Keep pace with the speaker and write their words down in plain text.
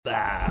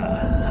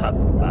But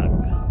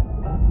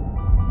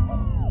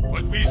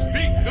we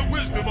speak the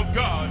wisdom of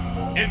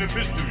God in a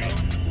mystery.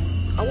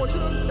 I want you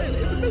to understand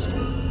it. It's a mystery.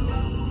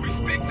 We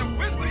speak the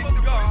wisdom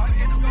of God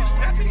in a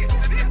mystery.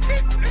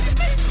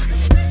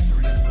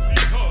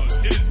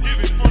 Because it is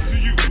given unto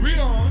you. Read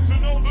on to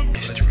know the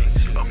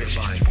mysteries of the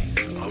Bible.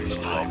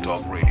 Blog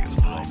Talk Radio.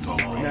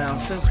 Now,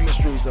 since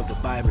Mysteries of the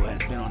Bible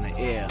has been on the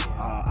air,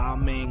 our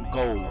main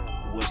goal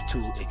was to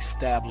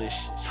establish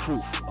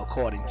truth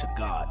according to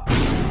God.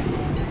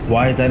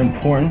 Why is that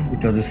important?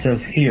 Because it says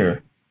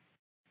here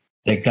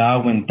that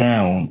God went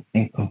down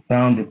and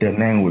confounded their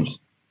language.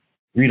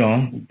 Read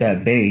on,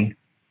 that they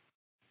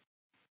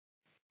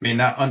may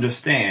not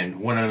understand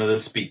one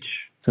another's speech.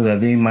 So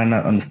that they might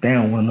not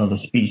understand one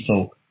another's speech.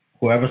 So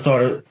whoever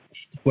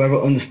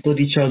understood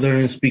each other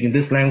and speaking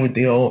this language,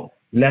 they all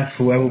left.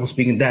 Whoever was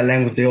speaking that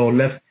language, they all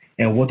left.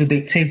 And what did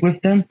they take with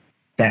them?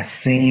 That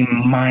same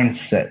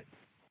mindset,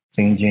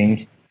 St.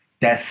 James,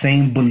 that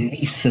same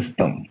belief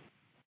system.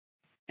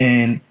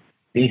 And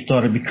they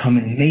started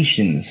becoming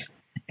nations.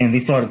 And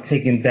they started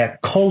taking that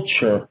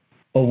culture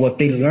of what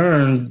they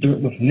learned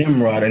with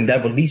Nimrod and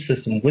that belief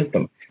system with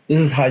them. This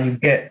is how you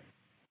get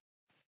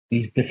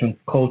these different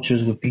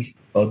cultures with these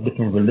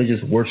different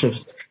religious worships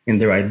and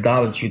their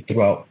idolatry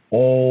throughout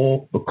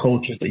all the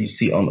cultures that you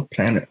see on the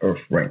planet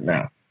Earth right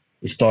now.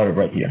 It started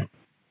right here.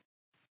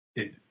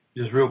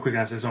 Just real quick,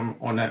 I said something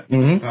on that.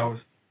 Mm-hmm.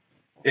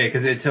 Yeah,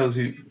 because it tells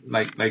you,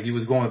 like you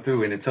was going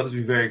through, and it tells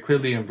you very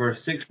clearly in verse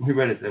 6 when we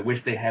read it, that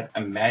which they have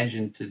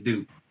imagined to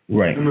do.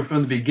 Right. Remember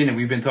from the beginning,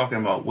 we've been talking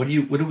about what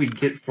do we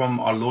get from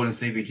our Lord and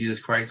Savior Jesus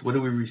Christ? What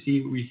do we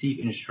receive? We receive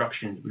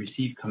instructions, we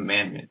receive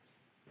commandments.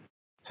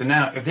 So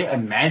now, if they're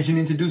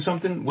imagining to do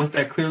something, what's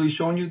that clearly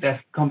showing you?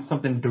 That's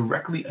something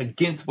directly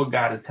against what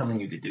God is telling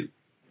you to do.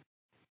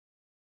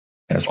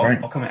 That's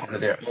right. All coming out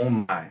of their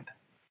own mind.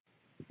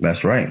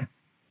 That's right.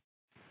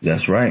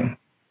 That's right.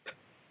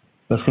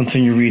 Let's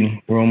continue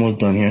reading. We're almost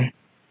done here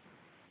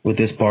with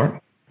this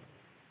part.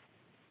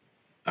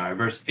 All right,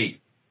 verse 8.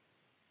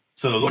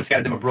 So the Lord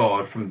scattered them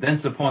abroad from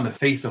thence upon the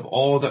face of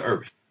all the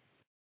earth,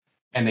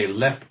 and they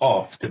left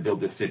off to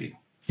build the city.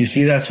 You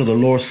see that? So the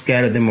Lord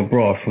scattered them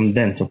abroad from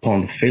thence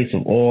upon the face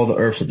of all the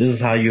earth. So this is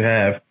how you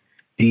have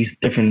these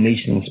different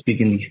nations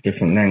speaking these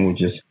different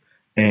languages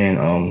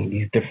and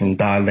these different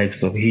dialects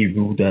of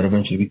Hebrew that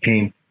eventually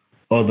became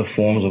other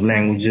forms of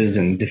languages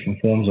and different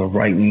forms of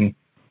writing.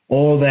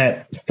 All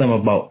that stem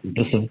about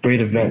this great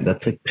event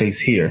that took place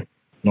here,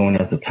 known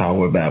as the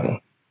Tower of Babel.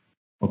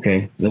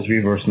 Okay, let's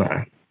read verse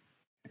 9.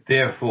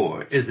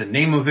 Therefore is the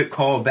name of it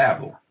called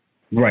Babel.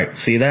 Right,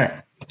 see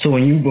that? So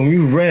when we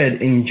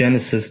read in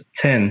Genesis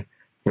 10,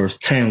 verse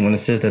 10, when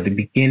it says that the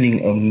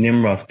beginning of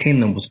Nimrod's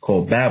kingdom was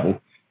called Babel,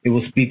 it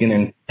was speaking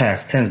in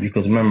past tense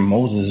because remember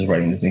Moses is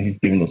writing this and he's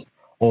giving us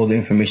all the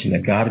information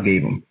that God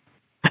gave him.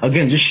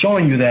 Again, just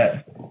showing you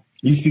that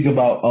you speak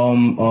about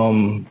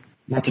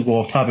not to go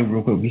off topic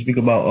real quick, we speak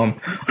about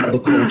other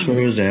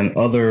cultures and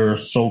other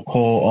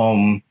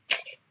so-called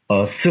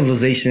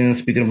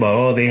civilizations, speaking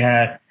about they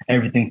had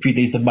everything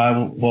predates the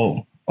Bible.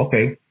 Well,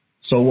 okay,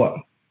 so what?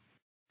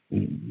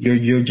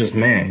 You're just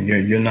man.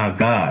 You're not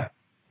God.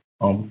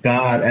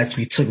 God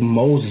actually took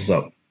Moses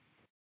up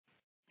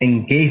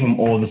and gave him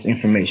all this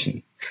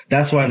information.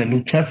 That's why in the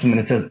New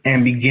Testament it says,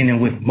 and beginning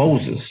with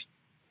Moses.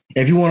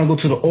 If you want to go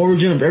to the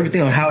origin of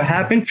everything on how it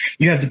happened,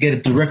 you have to get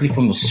it directly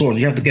from the source.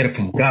 You have to get it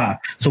from God.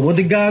 So what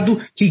did God do?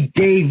 He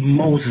gave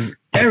Moses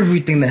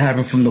everything that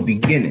happened from the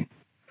beginning.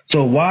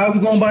 So why are we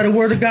going by the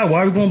word of God?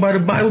 Why are we going by the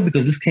Bible?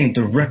 Because this came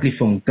directly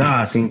from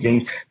God, St.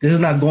 James. This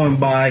is not going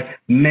by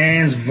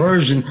man's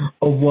version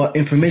of what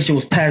information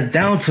was passed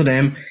down to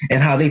them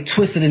and how they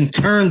twisted and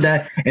turned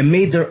that and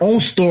made their own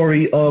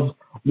story of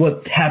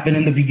what happened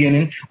in the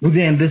beginning. We're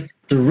getting this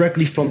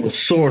directly from the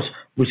source,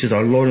 which is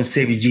our Lord and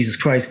Savior Jesus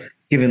Christ,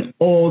 giving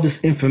all this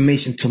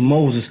information to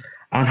Moses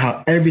on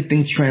how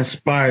everything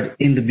transpired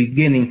in the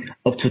beginning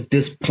up to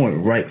this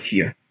point right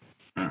here.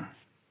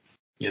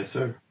 Yes,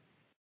 sir.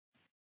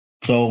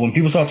 So when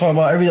people start talking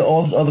about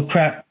all this other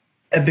crap,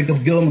 Epic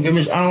of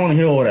Gilgamesh, I don't want to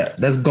hear all that.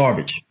 That's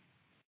garbage.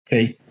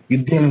 Okay?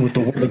 You're dealing with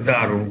the word of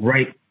God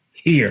right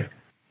here.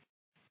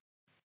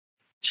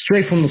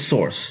 Straight from the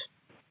source.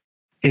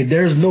 Okay?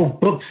 There's no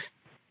books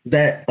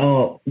that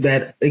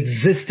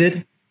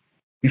existed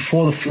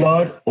before the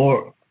flood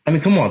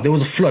come on, there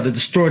was a flood that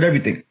destroyed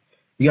everything.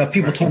 You got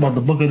people talking about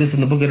the book of this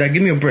and the book of that.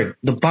 Give me a break.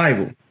 The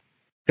Bible.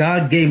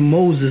 God gave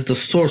Moses the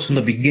source from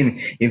the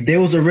beginning. If there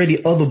was already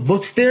other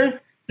books there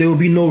would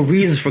be no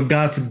reason for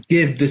God to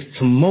give this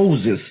to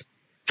Moses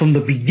from the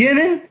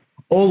beginning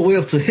all the way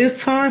up to his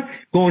time,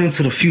 going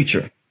into the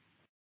future,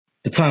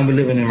 the time we're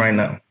living in right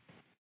now.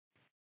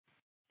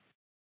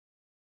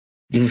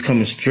 This is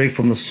coming straight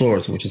from the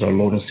source, which is our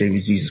Lord and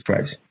Savior Jesus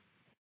Christ.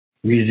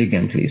 Read it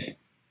again, please.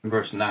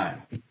 Verse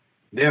 9.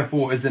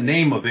 Therefore is the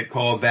name of it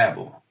called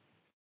Babel,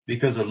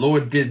 because the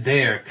Lord did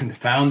there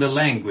confound the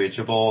language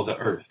of all the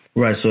earth.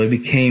 Right, so it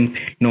became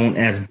known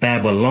as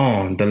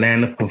Babylon, the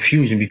land of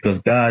confusion,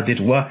 because God did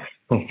what?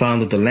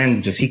 Confounded the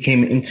languages. He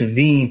came and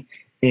intervened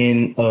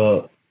in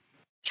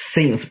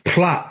Satan's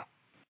plot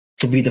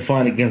to be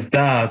defined against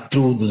God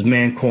through this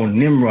man called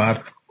Nimrod,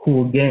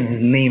 who again,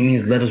 his name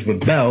means let us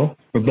rebel.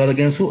 Rebel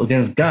against who?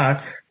 Against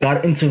God.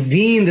 God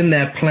intervened in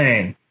that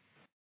plan.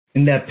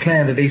 In that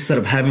plan that they set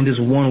up, having this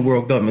one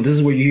world government. This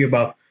is where you hear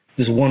about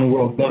this one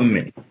world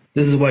government.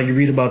 This is why you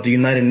read about the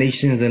United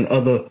Nations and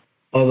other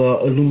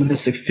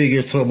illuministic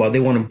figures talk about they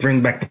want to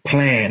bring back the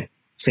plan,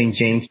 St.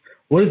 James.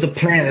 What is the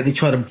plan that they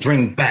try to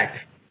bring back?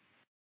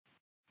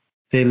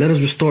 They let us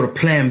restore the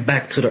plan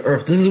back to the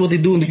earth. This is what they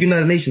do in the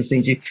United Nations,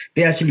 St. James.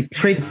 They actually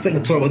pray to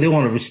Satan, talk about they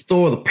want to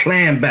restore the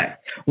plan back.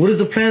 What is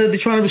the plan that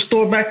they're trying to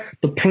restore back?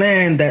 The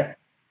plan that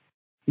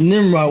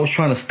Nimrod was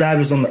trying to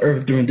establish on the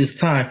earth during this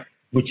time,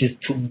 which is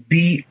to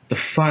be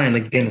defined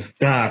against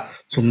God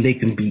so they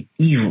can be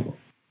evil.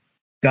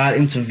 God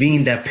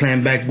intervened that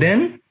plan back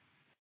then,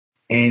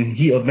 and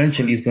he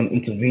eventually is going to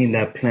intervene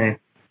that plan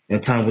in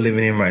the time we're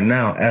living in right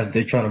now as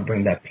they're trying to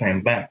bring that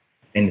plan back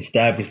and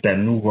establish that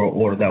new world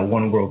order, that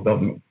one world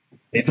government.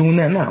 They're doing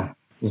that now.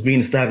 It's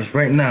being established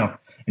right now,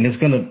 and it's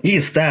going to be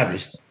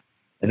established.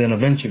 And then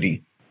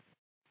eventually,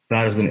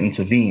 God is going to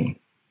intervene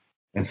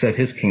and set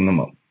his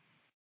kingdom up.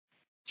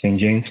 St.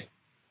 James?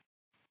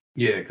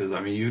 Yeah, because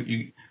I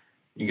mean,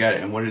 you got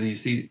it. And what do you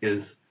see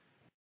is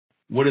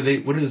what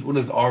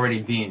is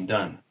already being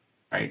done,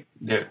 right?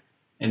 There,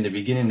 in the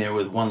beginning, there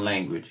was one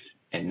language,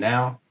 and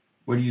now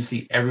where do you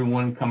see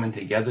everyone coming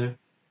together?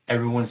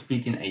 Everyone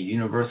speaking a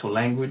universal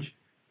language.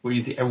 Where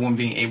you see everyone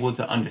being able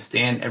to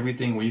understand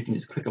everything, where you can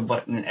just click a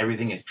button and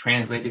everything is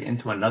translated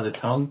into another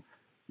tongue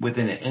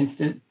within an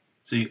instant.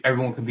 So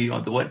everyone can be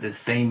on the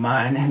same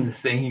mind and the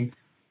same,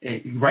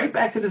 right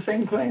back to the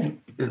same plan.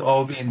 It's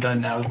all being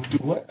done now.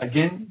 Through what?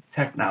 Again,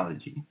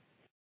 technology.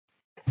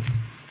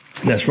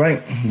 That's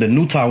right. The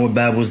new Tower of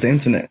Babel is the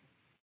internet.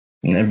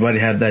 And everybody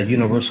had that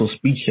universal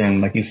speech,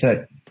 and like you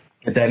said,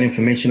 get that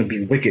information to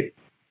be wicked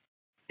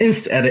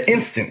at an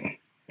instant.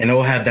 And they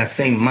all have that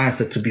same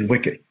mindset to be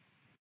wicked.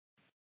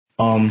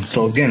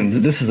 So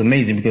again, this is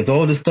amazing because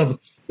all this stuff,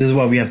 this is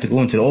why we have to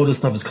go into it. All this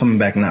stuff is coming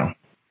back now.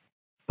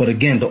 But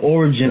again, the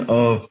origin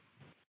of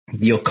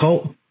the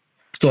occult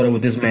started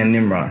with this man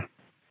Nimrod.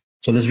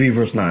 So let's read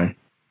verse 9.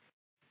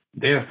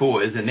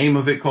 Therefore is the name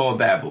of it called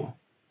Babel,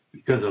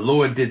 because the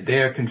Lord did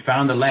there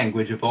confound the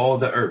language of all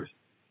the earth.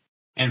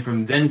 And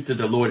from thence did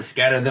the Lord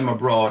scatter them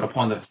abroad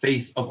upon the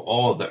face of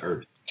all the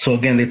earth. So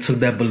again, they took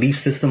that belief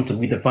system to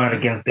be defined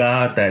against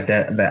God,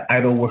 that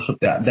idol worship,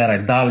 that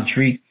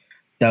idolatry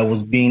that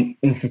was being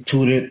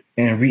instituted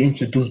and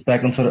reintroduced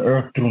back into the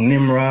earth through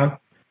Nimrod,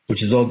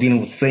 which is all dealing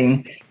with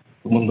Satan.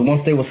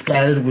 Once they were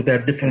scattered with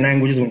that different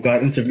languages, when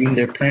God intervened in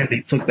their plan,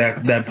 they took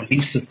that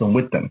belief system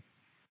with them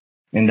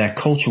and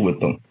that culture with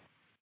them.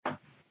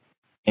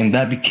 And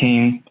that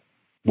became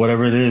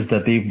whatever it is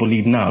that they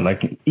believe now,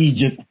 like in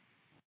Egypt,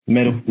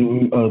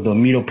 the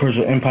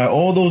Medo-Persian Empire,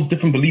 all those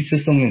different belief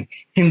systems and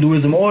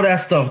Hinduism, all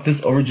that stuff, this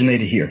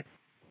originated here.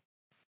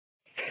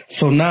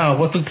 So now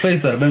what took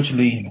place that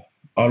eventually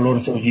our Lord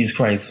and Savior Jesus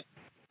Christ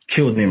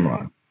killed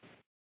Nimrod.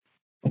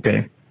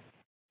 Okay?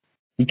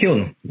 He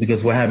killed him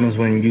because what happens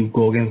when you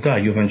go against God?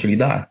 You eventually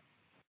die.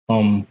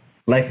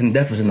 Life and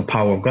death is in the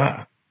power of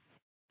God.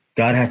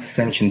 God has to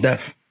sanction death.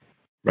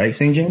 Right,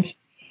 St. James?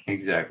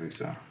 Exactly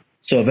so.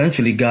 So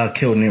eventually God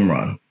killed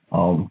Nimrod.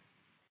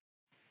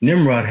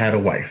 Nimrod had a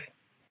wife,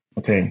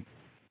 okay,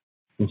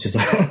 which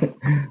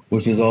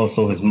is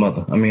also his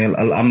mother. I mean,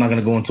 I'm not going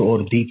to go into all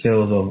the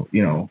details of,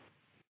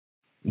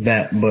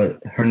 that,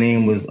 but her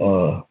name was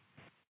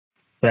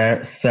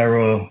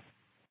Sarah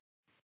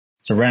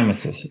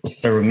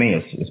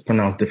Ceramaeus. It's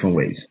pronounced different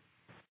ways.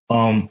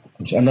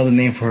 Another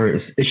name for her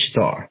is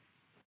Ishtar,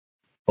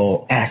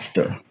 or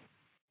Aster,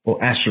 or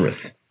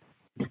Ashereth,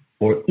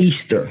 or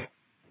Easter.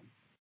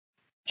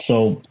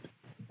 So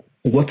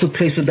what took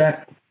place with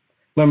that?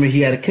 Remember,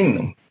 he had a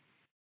kingdom,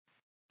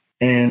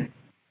 and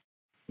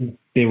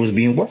they was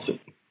being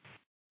worshipped.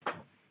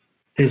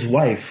 His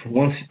wife,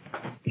 once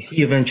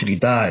he eventually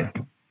died,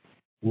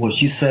 what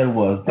she said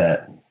was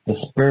that the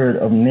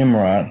spirit of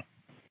Nimrod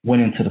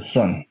went into the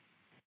sun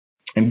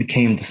and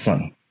became the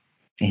sun,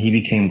 and he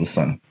became the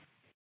sun.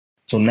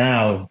 So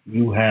now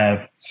you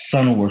have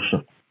sun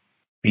worship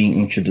being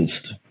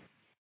introduced,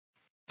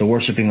 the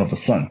worshiping of the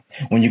sun.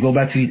 When you go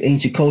back to these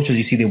ancient cultures,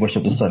 you see they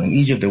worship the sun. In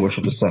Egypt, they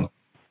worship the sun.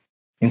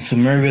 In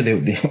Sumeria,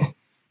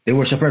 they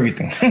worship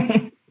everything.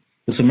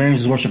 The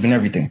Sumerians is worshiping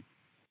everything.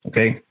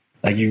 Okay,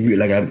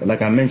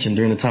 like I mentioned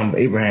during the time of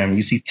Abraham,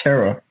 you see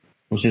Terah,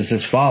 which is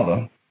his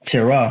father,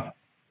 Terah,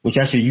 which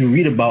actually you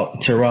read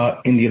about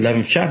Terah in the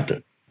 11th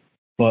chapter.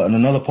 But in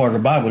another part of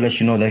the Bible, lets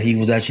you know that he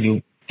was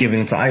actually given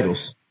into idols,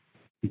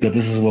 because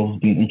this is what was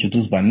being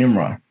introduced by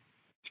Nimrod.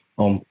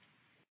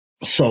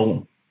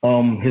 So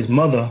his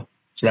mother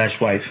 /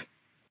 wife,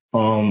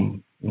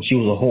 she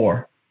was a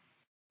whore.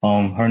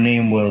 Her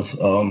name was,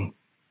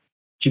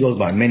 she goes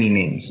by many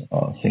names,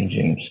 St.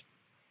 James.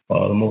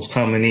 The most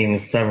common name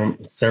is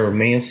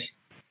Ceramaeus,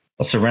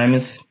 or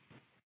Ceramis.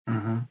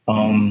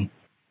 Mm-hmm.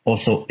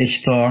 Also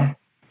Ishtar.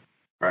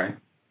 Right.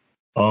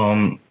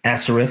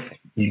 Ashereth,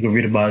 you can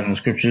read about it in the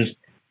scriptures,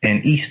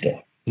 and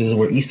Easter. This is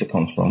where Easter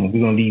comes from. We're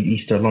going to leave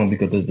Easter alone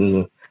because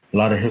there's a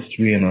lot of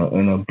history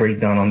and a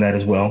breakdown on that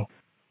as well.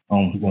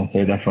 We're going to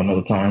save that for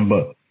another time.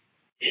 But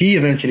he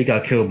eventually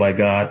got killed by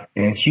God,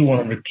 and she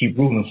wanted to keep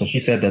ruling. So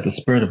she said that the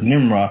spirit of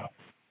Nimrod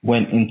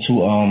went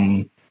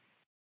into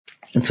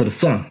the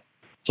sun.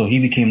 So he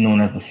became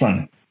known as the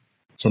sun.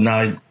 So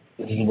now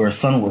this is where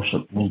sun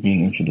worship was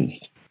being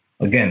introduced.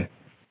 Again,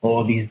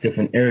 all these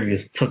different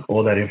areas took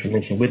all that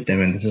information with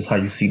them, and this is how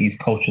you see these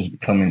cultures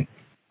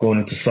going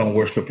into sun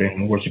worship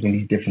and worshiping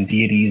these different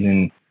deities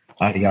and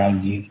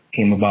ideologies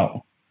came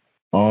about.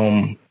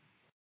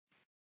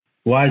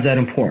 Why is that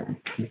important?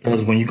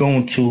 Because when you go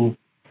into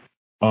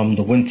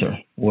the winter,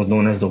 what's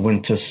known as the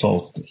winter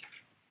solstice,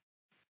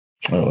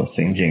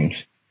 St. James,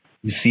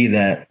 you see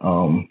that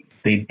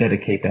they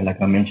dedicate that,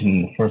 like I mentioned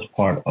in the first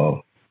part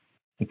of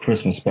the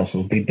Christmas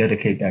special, they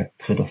dedicate that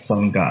to the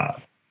sun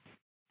god.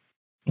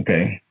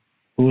 Okay,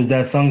 who is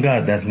that sun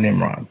god? That's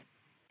Nimrod.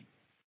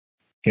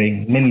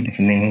 Okay, many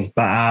different names,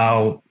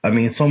 Baal. I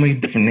mean, so many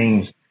different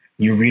names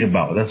you read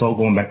about. That's all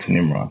going back to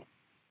Nimrod.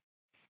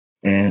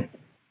 And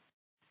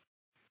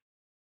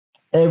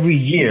every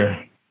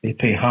year they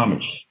pay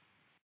homage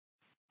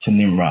to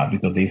Nimrod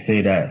because they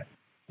say that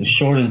the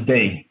shortest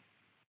day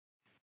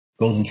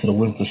goes into the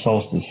winter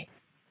solstice.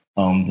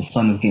 The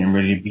sun is getting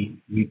ready to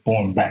be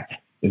reborn back.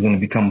 It's going to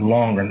become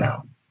longer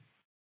now.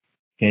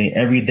 Okay,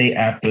 every day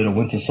after the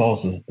winter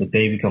solstice, the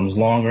day becomes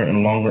longer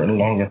and longer and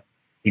longer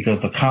because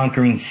the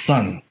conquering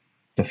sun,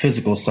 the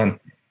physical sun,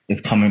 is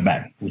coming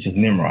back, which is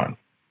Nimrod.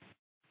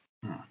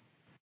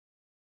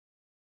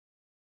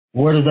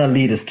 Where does that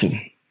lead us to?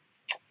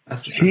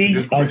 That's a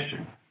good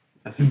question.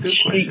 That's a good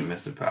question,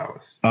 Mr.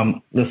 Powers.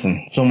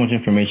 Listen, so much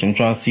information. I'm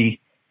trying to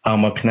see how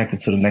I'm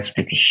connected to the next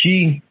scripture.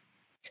 She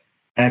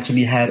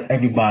actually had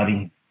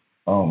everybody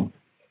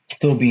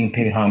still being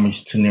paid homage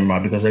to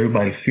Nimrod because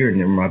everybody feared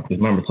Nimrod. Because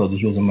remember, so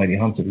he was a mighty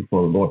hunter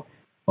before the Lord.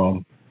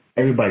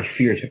 Everybody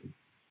feared him.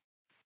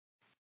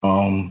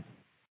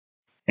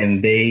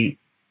 And they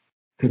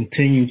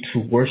continued to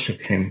worship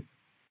him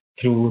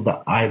through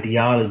the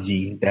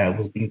ideology that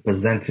was being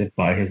presented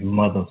by his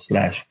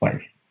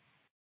mother/wife.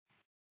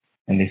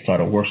 And they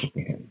started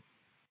worshiping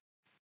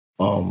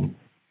him.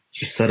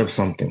 She set up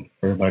something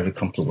for everybody to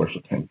come to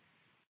worship him.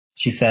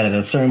 She said at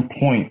a certain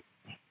point,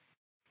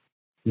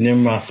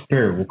 Nimrod's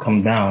spirit will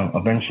come down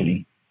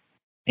eventually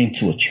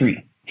into a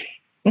tree.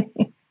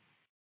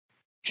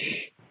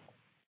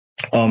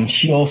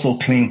 She also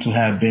claimed to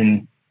have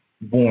been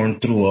born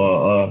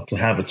through to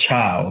have a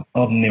child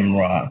of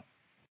Nimrod,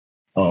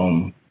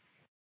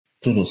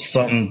 through the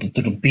sun,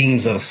 through the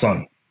beams of the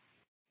sun,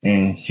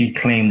 and she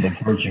claimed a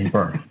virgin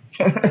birth.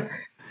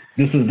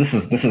 This is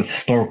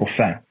historical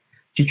fact.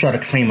 She tried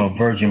to claim a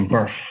virgin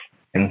birth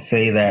and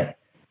say that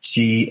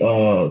she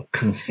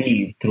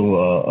conceived through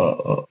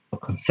a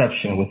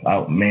conception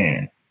without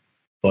man,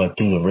 but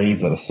through the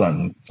rays of the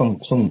sun.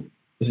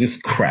 It's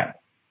just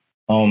crap.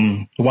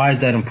 Why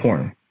is that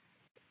important?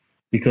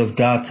 Because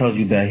God tells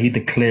you that he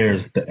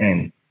declares the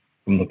end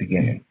from the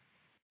beginning.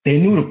 They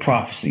knew the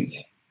prophecies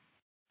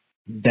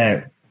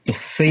that the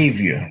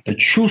Savior, the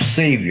true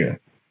Savior,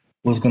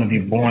 was going to be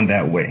born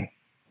that way.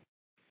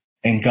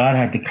 And God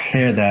had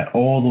declared that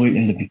all the way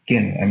in the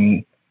beginning. I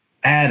mean,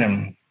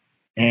 Adam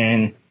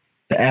and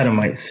the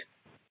Adamites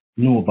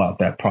knew about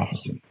that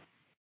prophecy.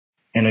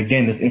 And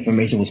again, this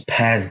information was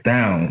passed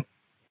down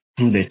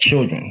through their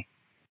children,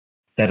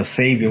 that a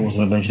Savior was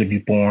going to eventually be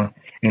born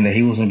and that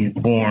he was going to be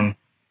born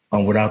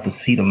without the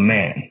seed of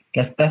man.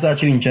 That's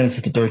actually in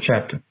Genesis, the 3rd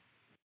chapter.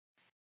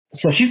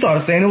 So she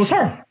started saying it was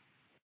her.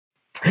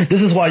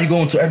 This is why you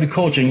go into every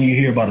culture and you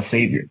hear about a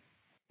Savior,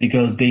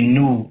 because they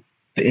knew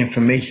the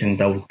information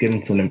that was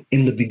given to them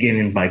in the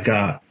beginning by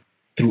God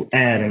through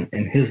Adam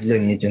and his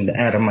lineage and the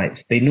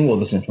Adamites. They knew all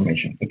this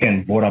information.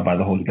 Again, brought out by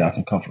the Holy Ghost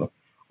and Comforter.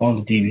 On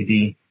the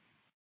DVD,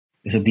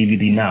 it's a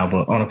DVD now,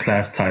 but on a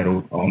class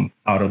titled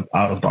Out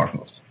of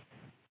Darkness.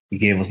 He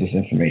gave us this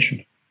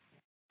information.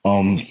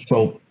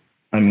 So,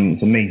 I mean,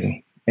 it's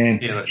amazing.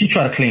 And she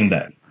tried to claim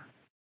that.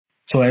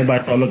 So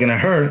everybody started looking at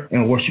her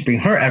and worshiping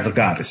her as a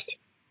goddess.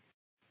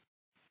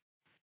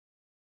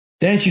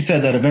 Then she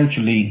said that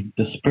eventually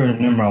the spirit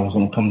of Nimrod was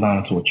going to come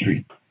down to a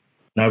tree.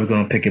 Now we're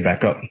going to pick it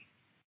back up.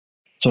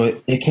 So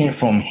it came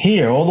from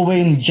here all the way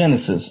in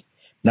Genesis.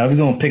 Now we're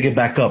going to pick it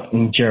back up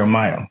in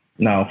Jeremiah.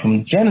 Now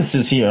from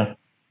Genesis here,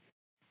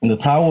 in the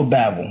Tower of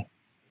Babel,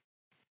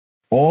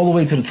 all the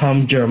way to the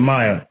time of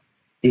Jeremiah,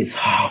 it's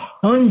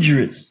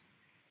hundreds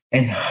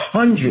and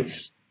hundreds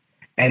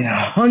and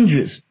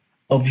hundreds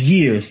of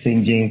years,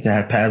 St. James, that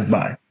have passed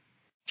by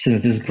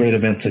since this great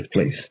event took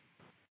place.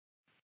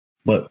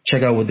 But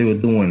check out what they were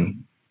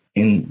doing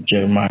in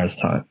Jeremiah's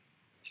time.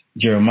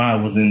 Jeremiah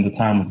was in the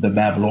time of the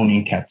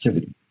Babylonian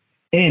captivity.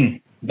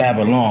 In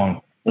Babylon,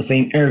 the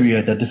same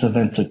area that this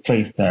event took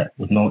place, that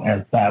was known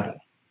as Babel,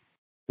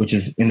 which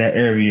is in that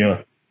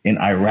area in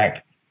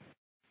Iraq,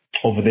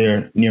 over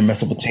there near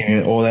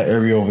Mesopotamia, all that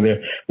area over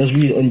there. Let's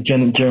read in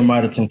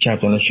Jeremiah the 10th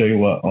chapter, and let's show you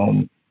what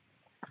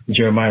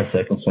Jeremiah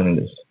said concerning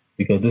this,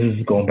 because this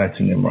is going back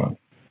to Nimrod.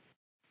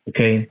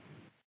 Okay,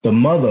 the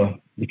mother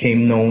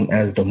became known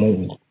as the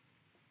moon.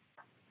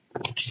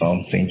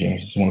 St.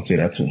 James. Just want to say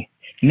that too.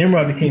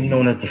 Nimrod became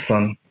known as the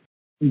sun.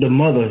 The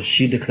mother,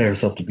 she declared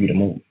herself to be the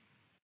moon.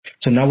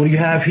 So now what do you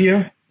have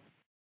here?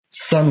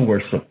 Sun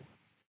worship,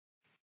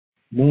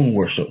 moon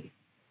worship,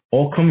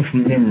 all coming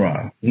from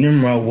Nimrod.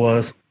 Nimrod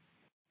was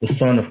the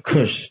son of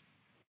Cush.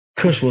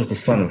 Cush was the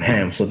son of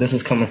Ham. So this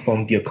is coming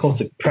from the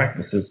occultic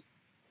practices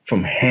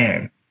from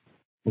Ham,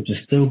 which is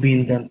still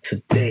being done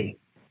today.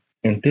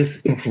 And this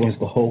influenced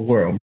the whole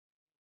world.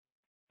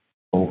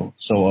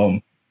 So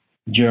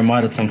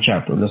Jeremiah, the 10th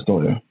chapter. Let's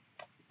go there.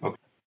 Okay.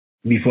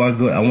 Before I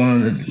go, I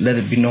wanted to let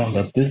it be known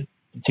that this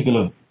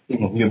particular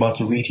thing that we're about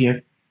to read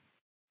here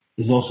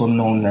is also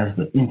known as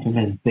the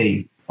infamous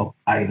day of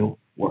idol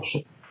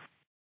worship.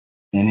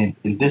 And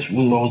this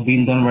was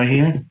being done right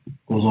here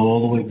goes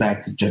all the way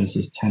back to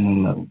Genesis 10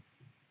 and 11.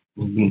 It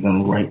was being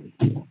done right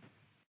here.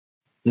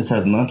 This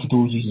has nothing to do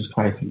with Jesus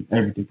Christ and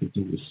everything to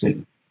do with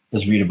Satan.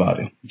 Let's read about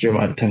it.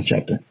 Jeremiah, the 10th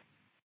chapter.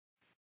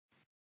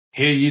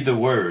 Hear ye the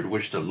word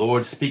which the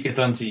Lord speaketh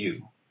unto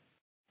you,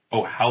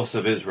 O house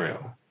of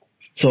Israel.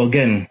 So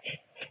again,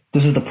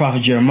 this is the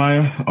prophet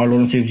Jeremiah. Our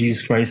Lord and Savior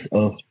Jesus Christ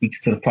speaks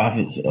to the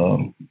prophets.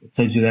 It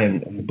tells you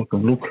that in the book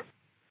of Luke,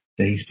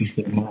 that he speaks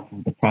to the mouth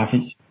of the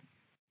prophets.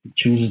 He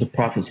chooses the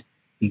prophets.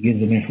 He gives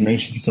them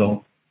information.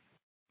 So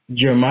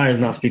Jeremiah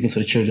is not speaking to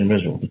the children of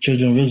Israel. The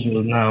children of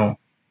Israel is now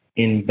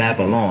in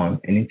Babylon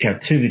and in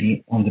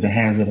captivity under the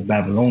hands of the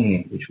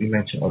Babylonians, which we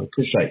mentioned are the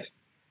Cushites,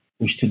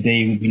 which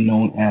today would be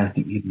known as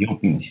the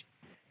Ethiopians.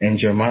 And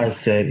Jeremiah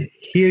said,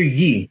 hear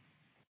ye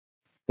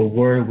the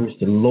word which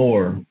the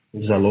Lord,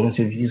 which is our Lord and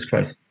Savior Jesus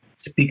Christ,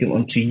 speaketh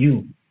unto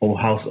you, O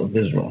house of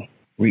Israel.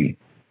 Read.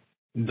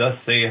 Thus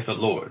saith the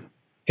Lord.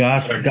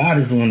 God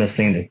is the one that's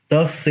saying this.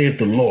 Thus saith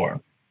the Lord.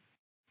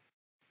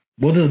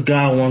 What does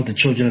God want the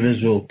children of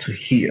Israel to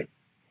hear?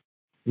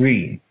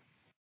 Read.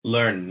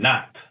 Learn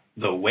not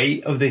the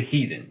way of the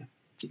heathen.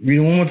 Read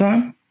it one more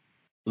time.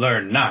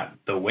 Learn not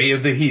the way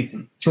of the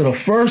heathen. So the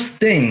first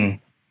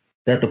thing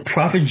that the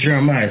prophet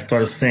Jeremiah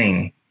started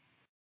saying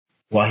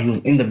while he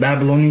was in the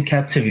Babylonian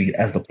captivity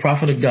as the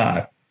prophet of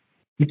God,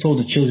 he told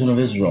the children of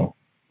Israel,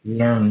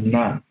 learn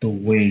not the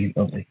ways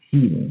of the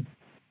heathen.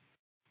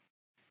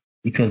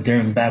 Because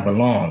they're in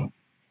Babylon.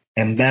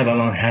 And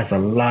Babylon has a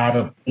lot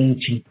of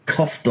ancient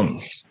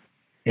customs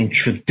and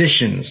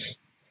traditions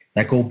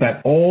that go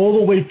back all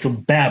the way to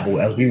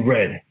Babel, as we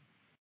read,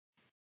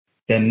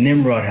 that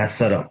Nimrod has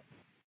set up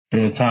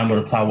during the time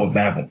of the Tower of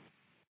Babel.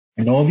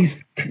 And all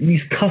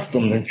these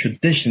customs and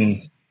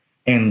traditions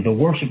and the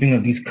worshiping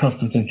of these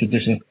customs and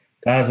traditions,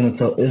 God's going to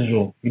tell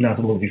Israel, you're not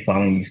supposed to be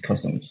following these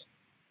customs.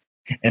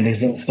 And he's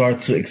going to start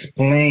to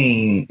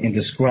explain and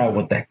describe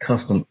what that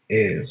custom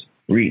is.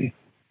 Read.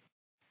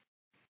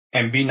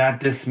 And be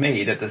not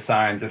dismayed at the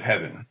signs of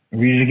heaven.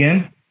 Read it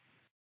again.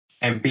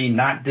 And be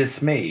not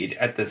dismayed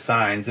at the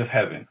signs of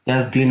heaven.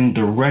 That's dealing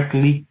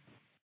directly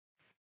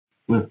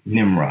with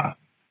Nimrod.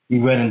 We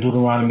read in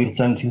Deuteronomy,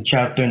 the 17th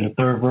chapter, in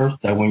the 3rd verse,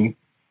 that when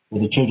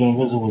the children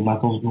of Israel was not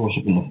supposed to be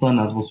worshiping the sun,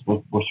 not supposed to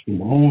be worshiping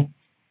the moon.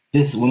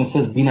 This, when it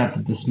says, be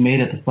not dismayed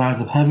at the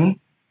signs of heaven,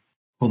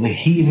 for the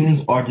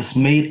heathens are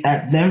dismayed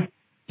at them,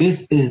 this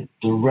is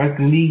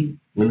directly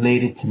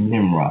related to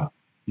Nimrod.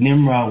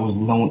 Nimrod was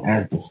known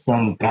as the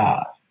sun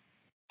god.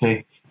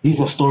 Okay, these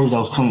are stories that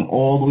was coming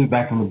all the way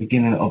back from the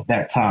beginning of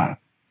that time.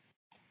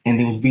 And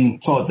it was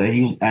being taught that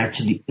he was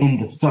actually in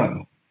the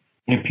sun.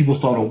 And people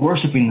started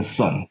worshiping the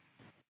sun.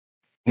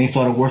 And they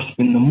started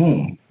worshiping the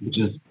moon, which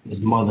is his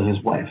mother,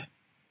 his wife.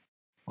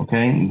 Okay,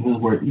 and this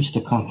is where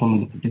Easter comes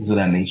from and things of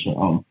that nature.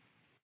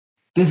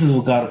 This is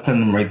what God is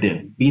telling them right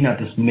there. Be not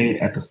dismayed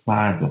at the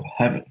signs of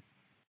heaven.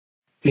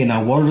 Okay,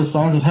 now what are the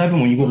signs of heaven?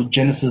 When you go to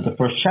Genesis, the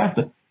 1st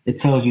chapter, it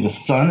tells you the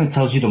sun, it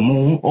tells you the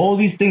moon, all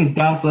these things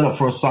God set up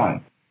for a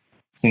sign.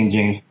 St.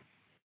 James.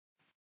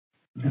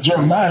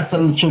 Jeremiah is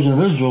telling the children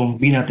of Israel,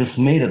 be not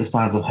dismayed at the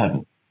signs of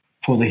heaven,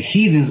 for the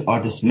heathens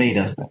are dismayed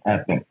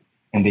at them.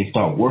 And they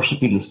start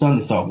worshiping the sun,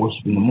 they start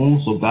worshiping the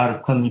moon. So God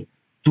is telling you,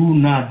 do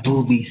not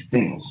do these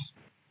things.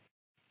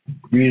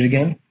 Read it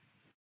again.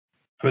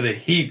 For the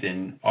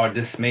heathen are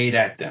dismayed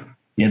at them.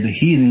 Yeah, the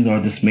heathens are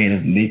dismayed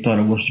at them. They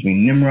started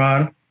worshiping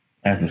Nimrod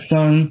as the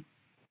sun,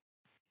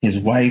 his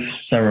wife,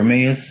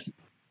 Semiramis.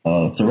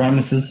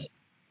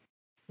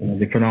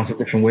 They pronounce it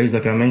different ways,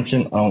 like I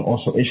mentioned.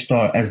 Also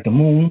Ishtar as the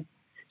moon.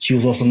 She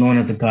was also known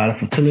as the god of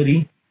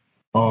fertility.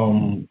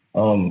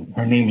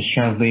 Her name is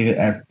translated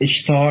as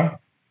Ishtar.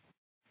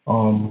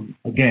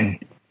 Again,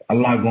 a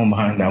lot going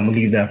behind that. I'm going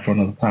to leave that for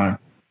another time.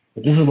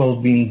 But this is what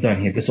was being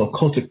done here. This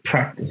occultic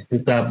practice,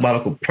 this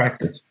diabolical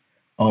practice,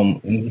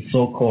 in the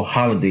so-called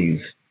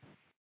holidays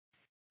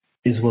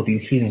is what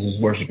these heathens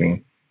is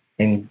worshiping.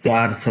 And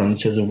God is telling the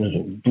children of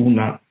Israel, do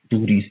not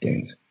do these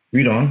things.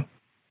 Read on.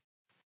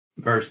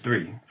 Verse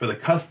 3, for the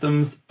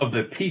customs of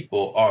the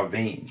people are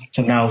vain.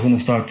 So now it's going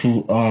to start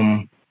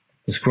to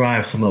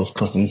describe some of those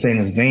customs. Saying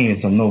it's vain,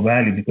 it's of no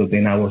value because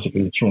they're not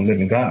worshiping the true and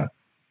living God.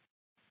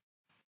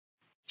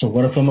 So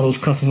what are some of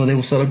those customs that they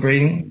were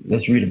celebrating?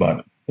 Let's read about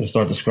it. Let's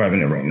start describing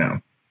it right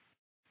now.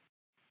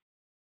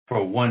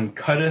 For one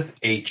cutteth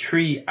a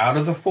tree out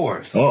of the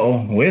forest.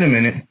 Wait a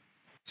minute.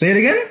 Say it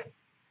again?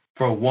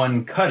 For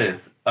one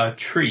cutteth a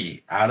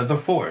tree out of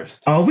the forest.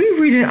 Are we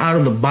reading out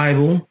of the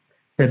Bible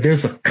that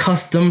there's a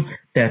custom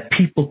that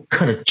people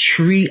cut a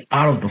tree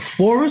out of the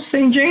forest,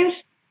 St. James?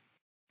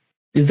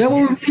 Is that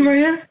what we're reading right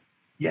here?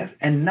 Yes,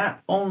 and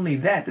not only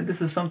that, that this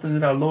is something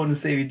that our Lord and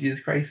Savior Jesus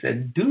Christ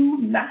said, do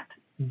not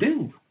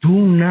do. Do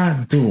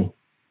not do.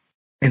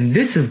 And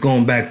this is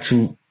going back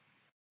to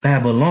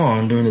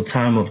Babylon during the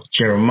time of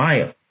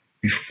Jeremiah,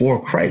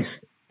 before Christ,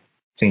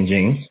 St.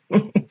 James.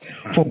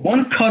 For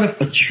one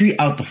cutteth a tree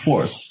out the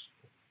forest.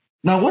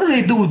 Now, what do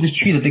they do with this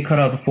tree that they cut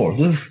out the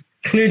forest? This is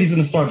clearly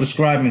going to start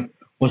describing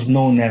what's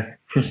known as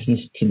Christmas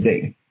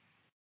today.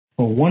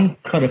 For one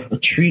cutteth a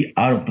tree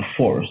out of the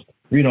forest.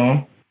 Read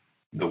on.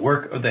 The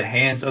work of the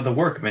hands of the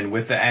workmen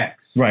with the axe.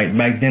 Right.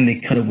 Back then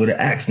they cut it with an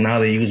axe. Now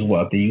they use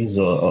what? They use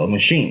a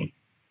machine,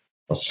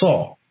 a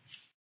saw.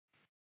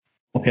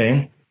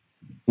 Okay.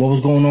 What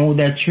was going on with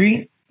that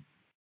tree?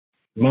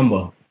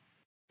 Remember,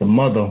 the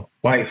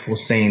wife was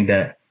saying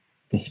that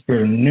the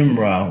spirit of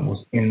Nimrod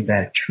was in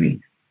that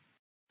tree.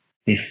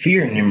 They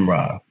feared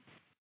Nimrod.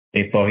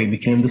 They thought he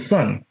became the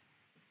sun,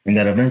 and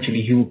that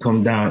eventually he would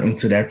come down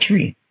into that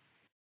tree,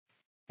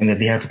 and that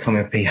they had to come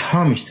and pay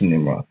homage to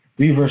Nimrod.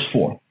 Read verse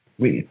 4.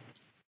 Read.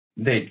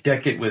 They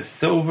deck it with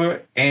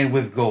silver and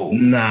with gold.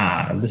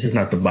 Nah, this is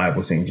not the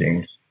Bible, St.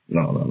 James.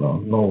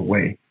 No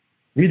way.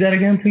 Read that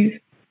again, please.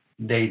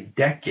 They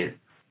deck it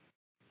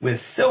with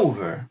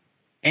silver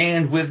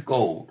and with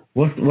gold.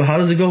 How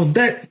does it go?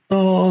 Deck. You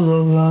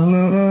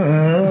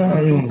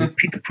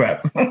repeat the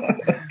crap.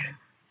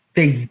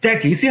 They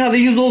deck it. You see how they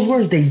use those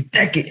words? They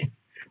deck it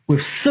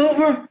with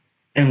silver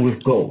and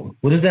with gold.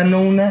 What is that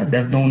known as?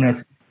 That's known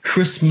as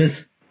Christmas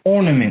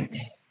ornaments.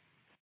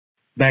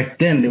 Back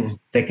then, they was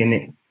decking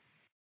it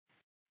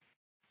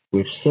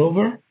with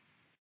silver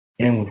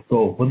and with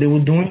gold. What they were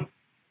doing?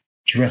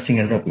 Dressing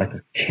it up like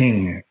a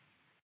king.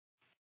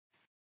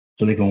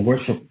 So they can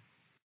worship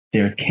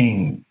their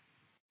king,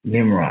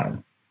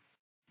 Nimrod.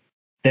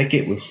 Deck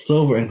it with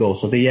silver and gold.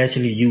 So they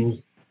actually use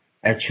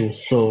actual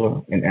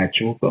silver and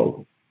actual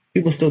gold.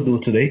 People still do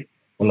it today.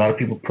 A lot of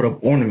people put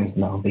up ornaments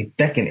now. They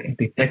decking it.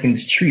 They decking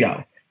this tree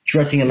out,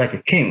 dressing it like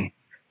a king.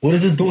 What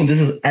is it doing? This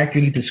is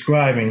accurately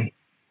describing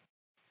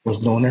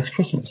what's known as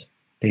Christmas.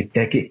 They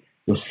deck it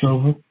with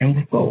silver and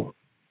with gold.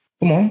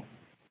 Come on.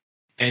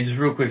 And just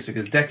real quick,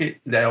 because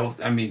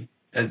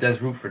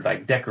that's root for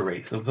like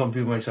decorate. So some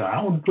people might say,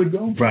 I don't put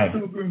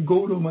silver and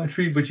gold on my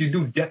tree, but you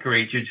do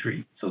decorate your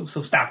tree. So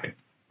stop it.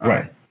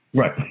 Right.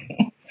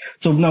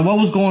 So now what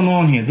was going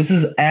on here? This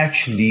is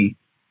actually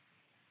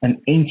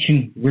an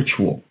ancient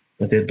ritual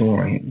that they're doing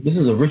right here. This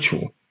is a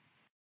ritual.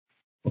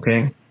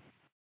 Okay?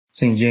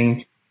 St.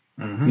 James.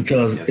 Mm-hmm.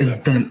 Because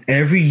it's done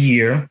every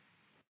year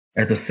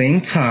at the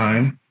same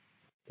time,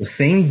 the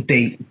same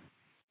date,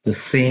 the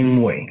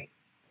same way.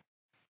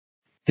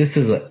 This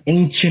is an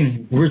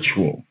ancient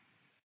ritual,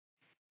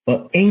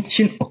 an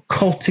ancient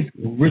occultic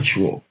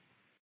ritual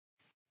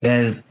that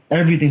has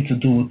everything to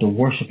do with the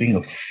worshiping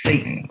of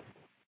Satan,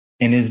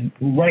 and is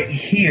right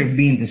here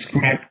being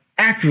described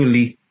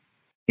accurately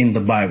in the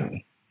Bible,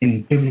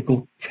 in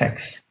biblical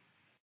text.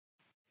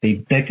 They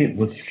deck it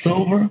with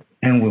silver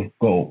and with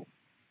gold.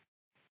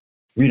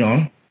 Read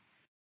on.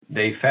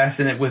 They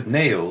fasten it with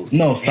nails.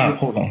 No, stop.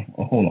 Hold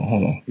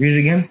on. Read it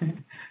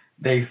again.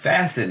 They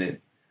fasten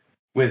it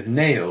with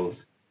nails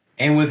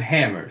and with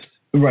hammers.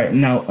 Right.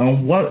 Now,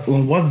 on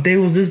what day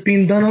was this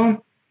being done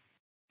on?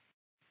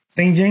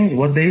 St. James,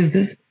 what day is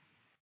this?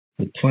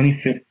 The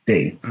 25th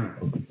day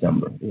of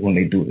December is when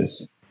they do this.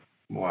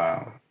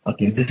 Wow.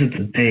 Okay, this is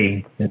the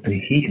day that the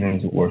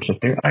heathens worship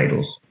their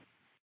idols.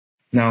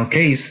 Now, in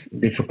case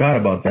they forgot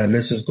about that,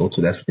 let's just go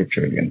to that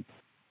scripture again.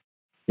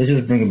 Let's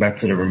just bring it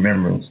back to the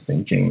remembrance,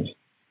 St. James.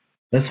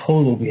 Let's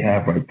hold what we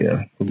have right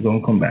there. We're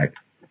going to come back.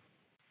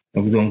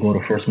 And we're going to go to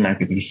 1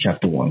 Maccabees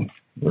chapter 1,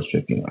 verse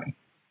 59.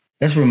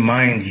 Let's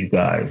remind you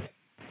guys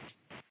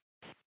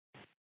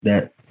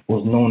that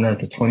was known as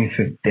the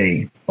 25th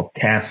day of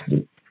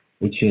Caslu,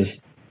 which is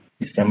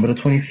December the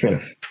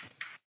 25th,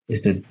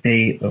 is the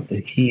day of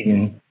the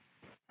heathen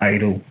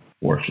idol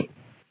worship.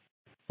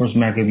 1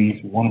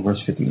 Maccabees 1,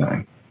 verse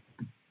 59.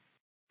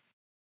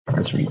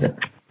 Let's read that.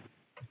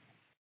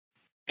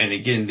 And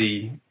again,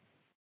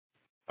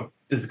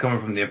 this is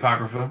coming from the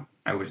Apocrypha,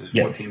 which is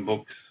 14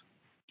 books.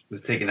 It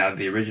was taken out of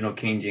the original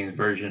King James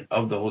Version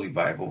of the Holy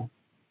Bible.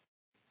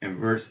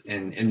 And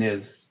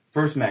there's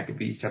 1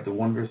 Maccabees chapter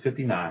 1, verse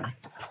 59.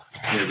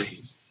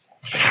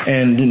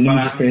 And let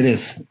me just say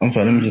this.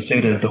 Let me just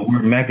say that the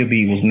word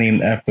Maccabee was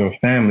named after a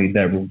family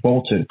that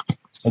revolted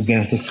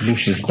against the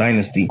Seleucid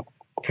dynasty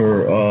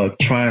for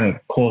trying to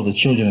cause the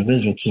children of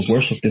Israel to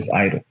worship this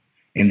idol.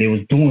 And they was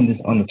doing this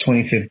on the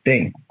 25th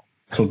day.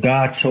 So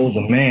God chose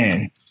a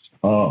man,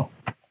 his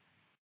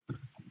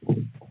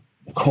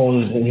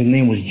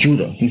name was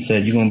Judah. He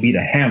said, you're going to be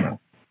the hammer.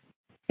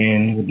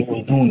 And what they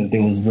was doing is they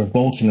was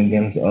revolting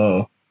against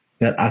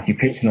that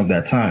occupation of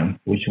that time,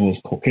 which was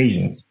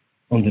Caucasians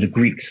under the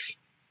Greeks.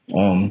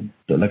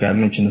 Like I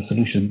mentioned, the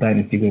Seleucid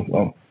dynasty with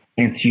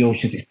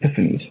Antiochus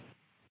Epiphanes.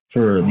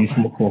 for these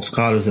so-called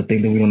scholars that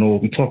think that we don't know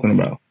what we're talking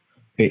about.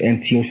 Okay,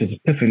 Antiochus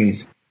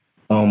Epiphanes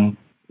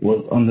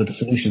was under the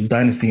Seleucid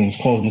dynasty and was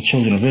causing the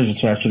children of Israel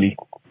to actually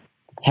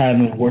have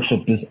and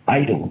worship this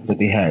idol that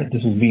they had.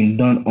 This was being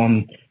done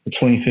on the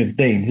 25th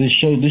day. This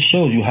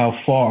shows you how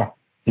far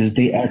this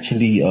day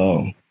actually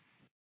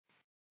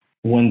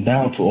went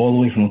down to all the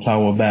way from the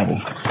Tower of Babel.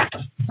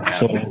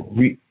 So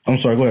I'm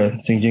sorry. Go ahead,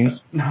 St. James.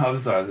 No,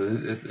 I'm sorry.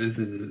 This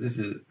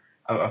is.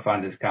 I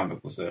find this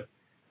comical, sir.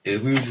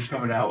 If we were just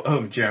coming out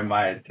of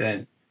Jeremiah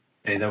 10,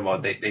 and talking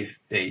about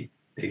they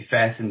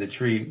fastened the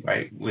tree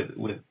right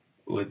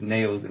with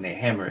nails and they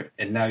hammer it,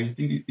 and now you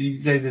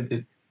say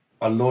that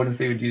our Lord and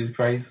Savior Jesus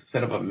Christ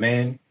set up a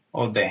man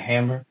on the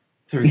hammer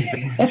to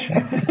receive.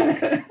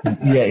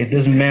 Yeah, if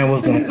this man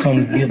was going to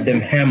come give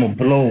them hammer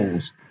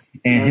blows,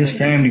 and his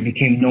family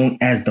became known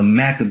as the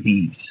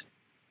Maccabees.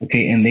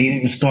 Okay, and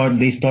they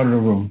started a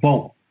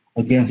revolt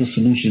against the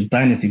Seleucid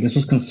dynasty. This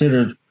was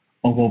considered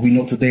of what we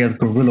know today as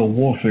guerrilla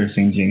warfare,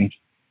 St. James.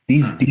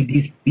 These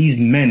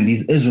men,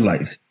 these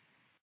Israelites,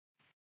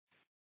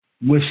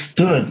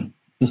 withstood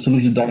the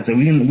Seleucid dynasty.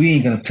 We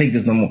ain't gonna take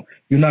this no more.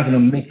 You're not gonna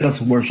make us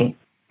worship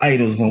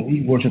idols when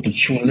we worship the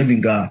true and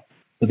living God.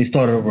 So they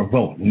started a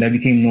revolt, and that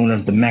became known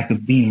as the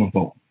Maccabean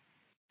revolt.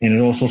 And it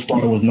also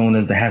was known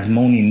as the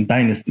Hasmonean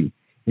dynasty.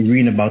 We're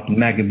reading about the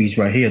Maccabees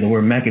right here. The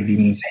word Maccabee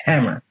means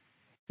hammer,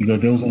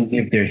 because they was going to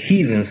give their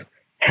heathens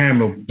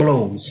hammer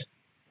blows.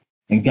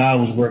 And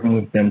God was working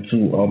with them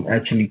to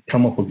actually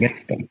come up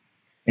against them.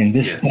 And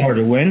this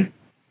started when?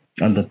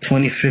 On the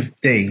 25th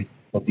day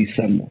of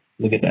December.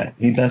 Look at that.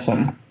 Ain't that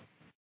something?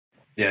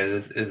 Yeah,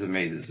 this is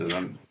amazing. So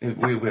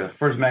we're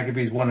First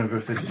Maccabees 1 and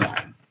verse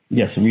 59.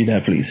 Yes, read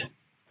that, please.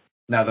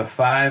 Now the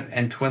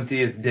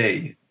 25th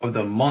day of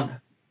the month,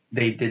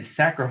 they did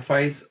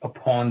sacrifice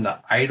upon the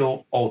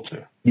idol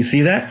altar. You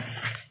see that?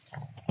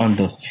 On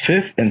the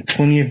 5th and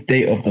 20th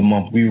day of the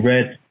month. We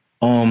read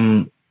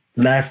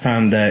last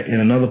time that in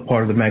another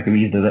part of the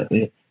Maccabees, that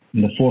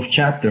in the 4th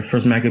chapter,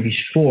 1 Maccabees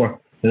 4,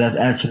 that's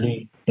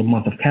actually the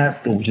month of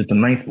Castor, which is the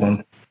 9th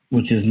month,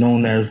 which is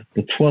known as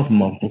the 12th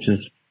month, which is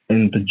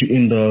in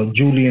the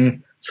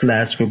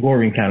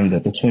Julian/Gregorian calendar,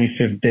 the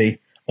 25th day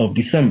of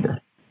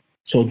December.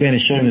 So again,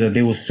 it's showing that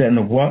they were setting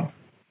up what?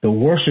 The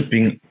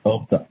worshiping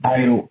of the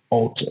idol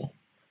altar.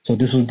 So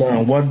this was done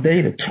on what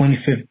day? The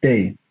 25th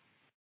day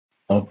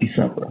of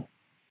December.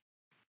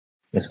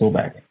 Let's go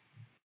back.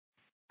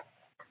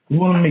 We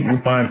want to make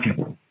refined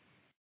people.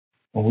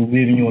 We're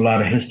giving you a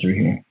lot of history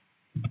here.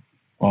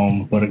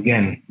 But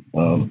again,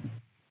 to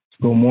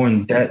go more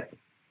in depth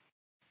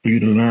for you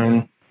to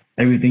learn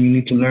everything you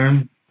need to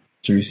learn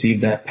to receive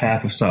that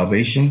path of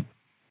salvation,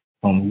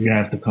 you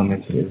have to come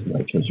into the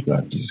Israelite Church of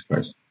God, Jesus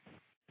Christ.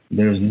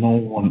 There's no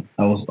one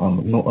else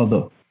no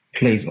other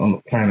place on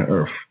the planet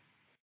Earth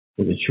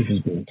where the truth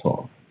is being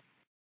taught.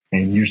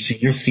 And you're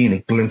seeing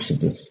a glimpse of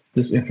this.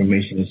 This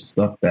information is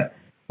stuff that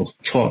was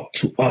taught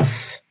to us,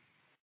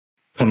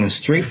 coming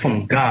straight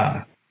from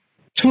God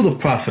to the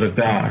prophet of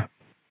God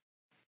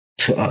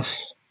to us.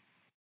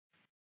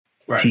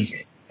 Right. Teach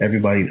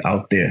everybody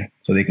out there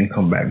so they can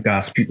come back.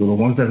 God's people, the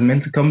ones that's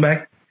meant to come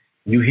back,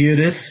 you hear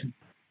this,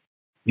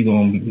 you're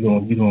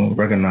gonna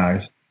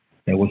recognize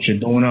that what you're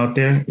doing out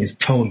there is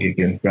totally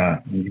against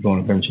God, and you're going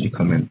to eventually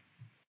come in.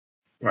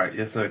 Right,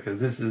 yes, sir.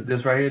 Because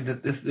this right here,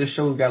 this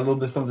show's got a little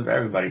bit something for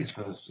everybody.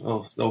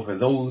 So for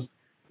those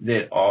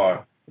that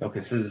are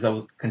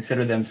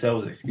consider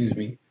themselves,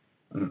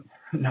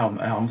 now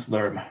I'm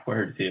slurring my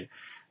words here.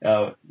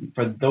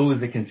 For those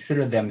that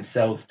consider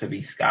themselves to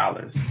be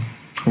scholars,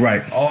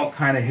 right? All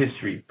kind of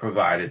history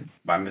provided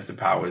by Mr.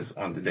 Powers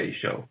on today's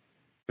show.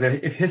 But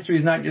if history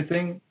is not your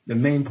thing, the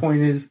main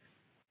point is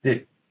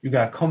that you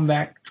got to come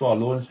back to our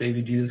Lord and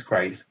Savior Jesus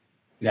Christ.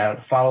 You got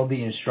to follow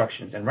the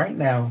instructions. And right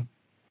now,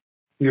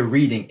 we are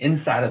reading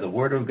inside of the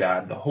Word of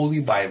God, the Holy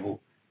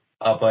Bible,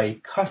 of a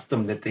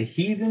custom that the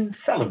heathen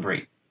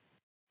celebrate.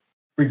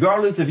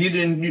 Regardless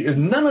if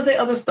none of the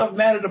other stuff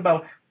mattered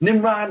about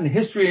Nimrod and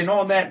history and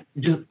all that,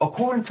 just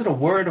according to the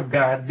Word of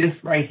God, this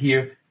right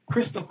here,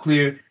 crystal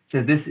clear,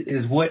 says this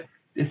is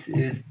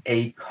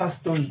a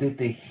custom that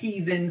the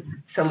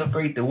heathen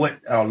celebrate, to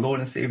what our Lord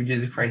and Savior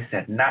Jesus Christ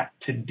said not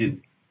to do.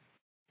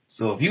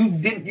 So if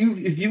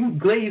you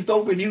glazed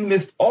over and you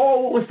missed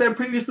all what was said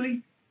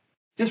previously,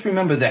 just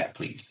remember that,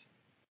 please.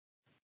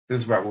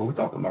 This is right what we're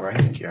talking about right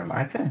here in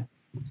Jeremiah 10.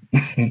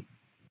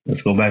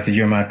 Let's go back to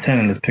Jeremiah 10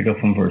 and let's pick up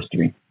from verse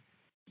 3.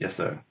 Yes,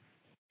 sir.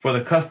 For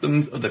the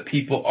customs of the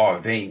people are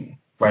vain.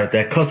 Right,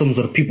 that customs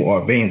of the people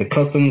are vain. The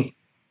customs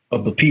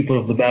of the people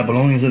of the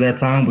Babylonians of that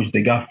time, which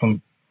they got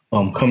from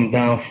coming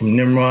down from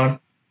Nimrod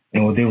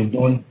and what they were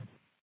doing,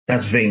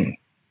 that's vain.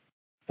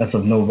 That's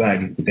of no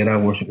value. They're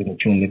not worshiping the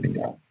true and living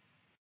God.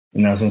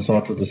 And now it's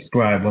sought to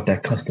describe what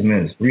that custom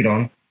is. Read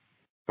on.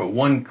 For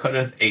one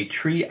cutteth a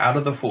tree out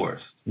of the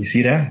forest. You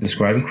see that?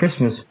 Describing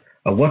Christmas.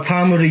 At what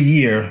time of the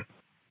year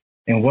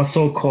and what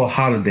so-called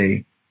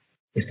holiday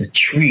is the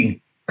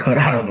tree cut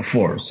out of the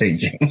forest, St.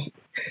 James?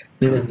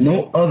 There is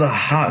no other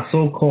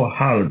so-called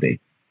holiday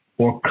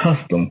or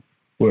custom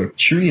where a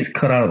tree is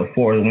cut out of the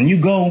forest. When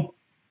you go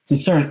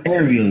to certain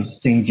areas,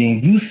 St.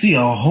 James, you see a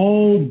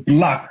whole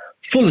block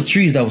full of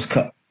trees that was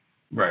cut.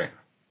 Right.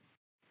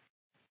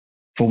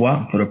 For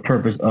what? For the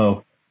purpose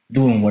of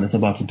doing what it's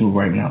about to do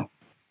right now.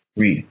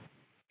 Read.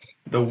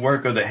 The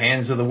work of the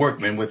hands of the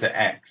workmen with the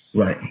axe.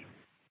 Right.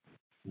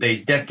 They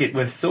deck it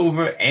with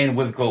silver and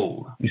with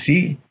gold. You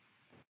see?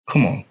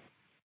 Come on.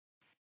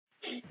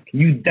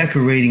 You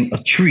decorating a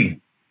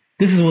tree.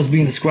 This is what's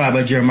being described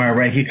by Jeremiah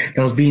right here.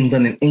 That was being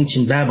done in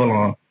ancient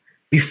Babylon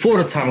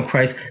before the time of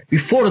Christ,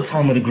 before the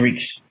time of the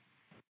Greeks.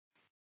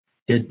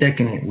 They're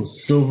decking it with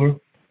silver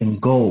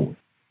and gold.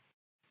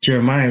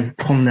 Jeremiah is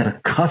calling that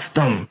a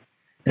custom.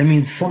 That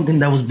means something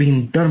that was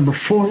being done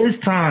before his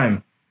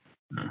time.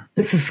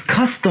 This is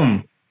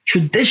custom,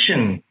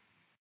 tradition.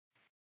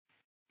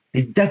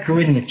 They're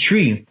decorating a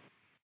tree.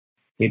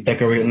 They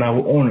decorate it now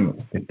with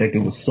ornaments. They decorate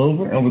it with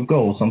silver and with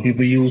gold. Some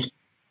people use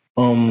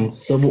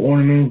silver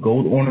ornaments,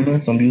 gold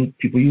ornaments. Some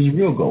people use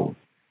real gold.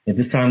 At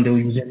this time, they were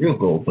using real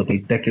gold, but they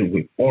deck it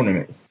with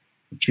ornaments.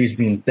 The tree's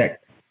being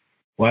decked.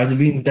 Why is it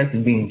being decked?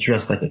 It's being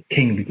dressed like a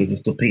king because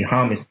it's to pay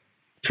homage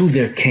to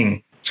their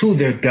king, to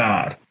their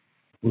god,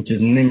 which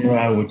is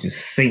Nimrod, which is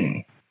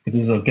Satan. This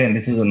is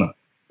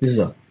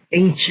an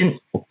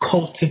ancient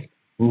occultic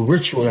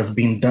ritual that's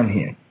being done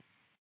here.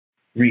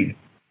 Read.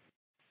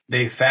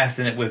 They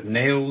fasten it with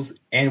nails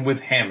and with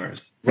hammers.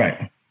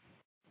 Right.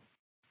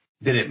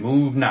 Did it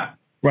move not?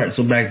 Right.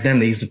 So back then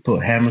they used to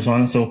put hammers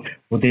on it. So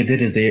what they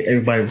did is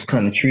everybody was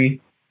cutting a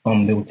tree.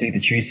 They would take the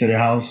tree to their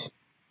house,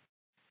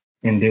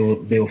 and they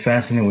would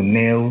fasten it with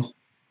nails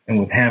and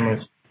with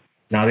hammers.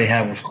 Now they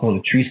have what's called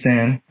a tree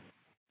stand,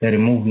 that it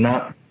moved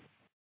not.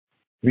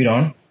 Read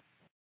on.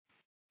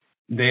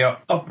 They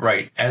are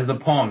upright as a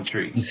palm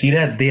tree. You see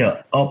that? They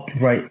are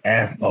upright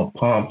as a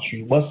palm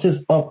tree. What's this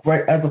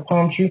upright as a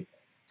palm tree?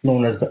 It's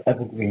known as the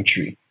evergreen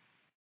tree.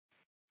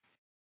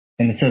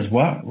 And it says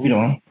what? Read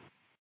on.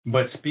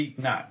 But speak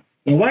not.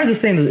 And why is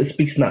it saying that it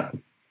speaks not?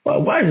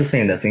 Why is it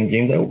saying that, St.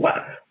 James?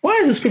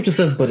 Why is the scripture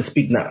says, but it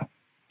speak not?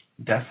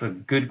 That's a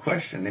good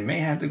question. They may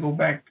have to go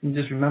back and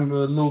just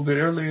remember a little bit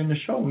earlier in the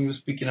show when you were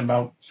speaking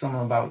about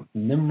something about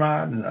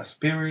Nimrod and a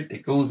spirit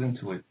that goes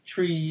into a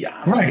tree.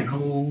 Right.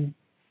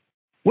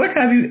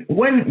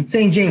 When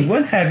St. James,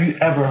 when have you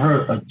ever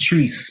heard a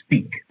tree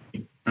speak?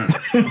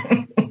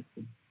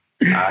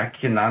 I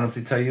can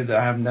honestly tell you that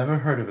I have never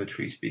heard of a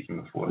tree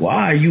speaking before.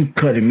 Why are you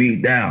cutting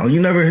me down? You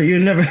never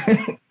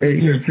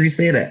hear a tree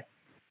say that.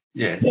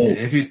 Yeah. So,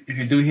 if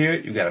you do hear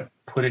it, you gotta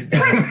put it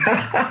down.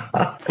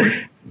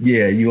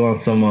 Yeah, you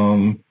want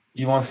some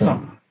You want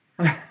something.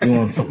 You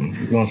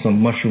want some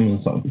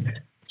mushrooms or something.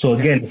 So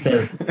again, it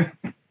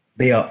says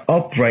they are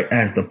upright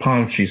as the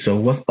palm tree. So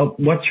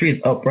what tree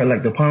is upright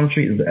like the palm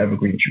tree is the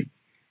evergreen tree.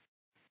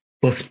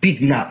 But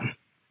speak not.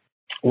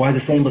 Why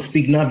the saying but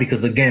speak not?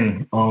 Because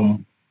again,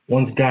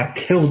 once God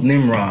killed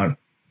Nimrod,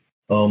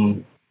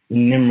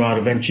 Nimrod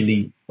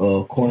eventually,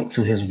 according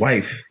to his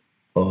wife,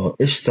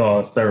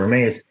 Ishtar,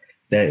 Saramaeus,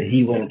 that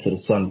he went into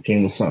the sun,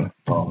 became the sun.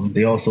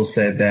 They also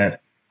said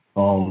that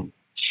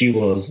she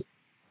was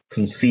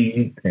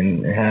conceived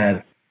and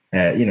had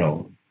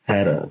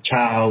a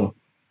child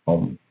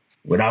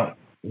without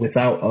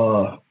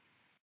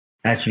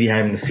actually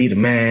having to see the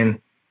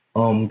man.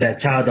 That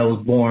child that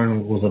was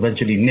born was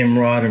eventually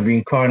Nimrod and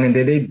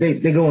reincarnated.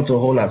 They go into a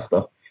whole lot of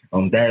stuff.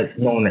 That's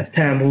known as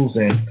Tammuz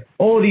and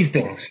all these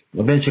things.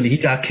 Eventually he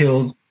got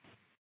killed.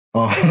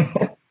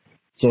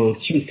 So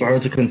for her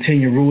to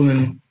continue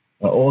ruling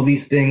all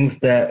these things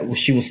that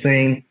she was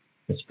saying,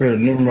 the spirit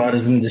of Nimrod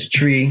is in this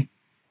tree.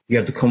 You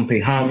have to come pay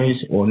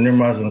homage, or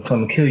Nimrod's going to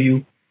come and kill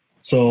you.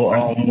 So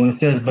when it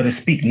says, but it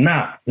speak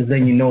not, is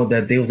then you know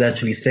that they was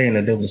actually saying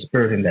that there was a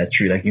spirit in that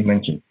tree, like you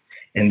mentioned.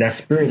 And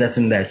that spirit that's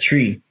in that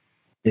tree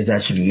is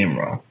actually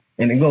Nimrod.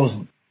 And it goes,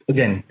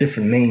 again,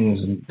 different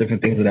names and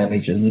different things of that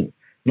nature.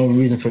 No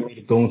reason for me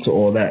to go into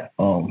all that.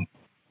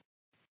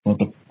 But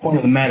the point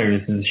of the matter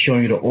is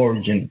showing you the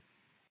origin,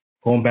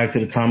 going back to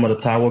the time of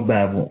the Tower of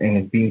Babel, and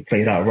it's being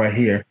played out right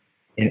here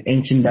in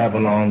ancient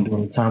Babylon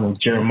during the time of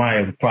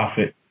Jeremiah the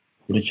prophet,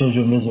 where the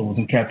children of Israel was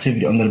in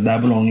captivity under the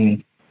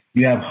Babylonians.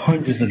 You have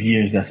hundreds of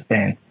years that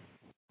span,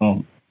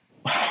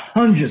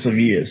 hundreds of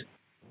years,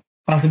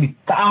 possibly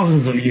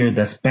thousands of years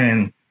that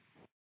span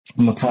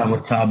from the time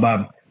of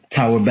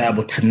Tower of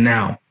Babel to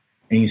now.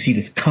 And you see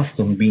this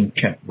custom being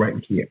kept right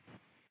here.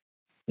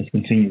 Let's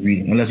continue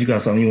reading. Unless you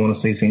got something you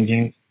want to say, St.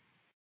 James?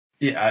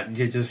 Yeah,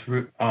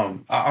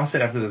 I'll say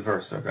that after the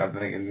verse. So I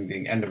think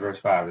the end of verse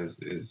 5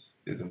 is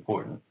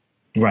important.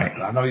 Right.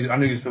 I know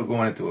you're still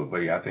going into it, but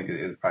yeah, I think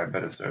it's probably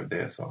better served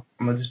there. So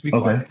I'm gonna just be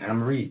quiet and I'm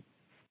gonna read.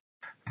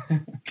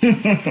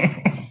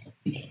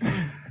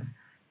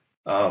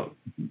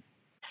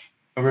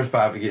 Verse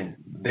 5 again.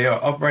 They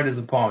are upright as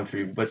a palm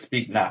tree, but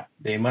speak not.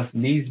 They must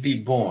needs be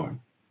born,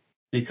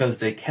 because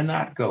they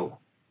cannot go.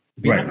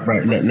 Right.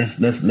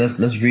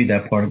 Let's read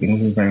that part again.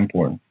 This is very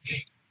important.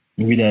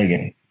 Read that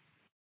again.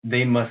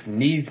 They must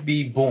needs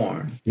be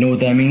born. You know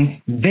what that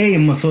means? They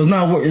must. So it's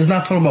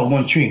not talking about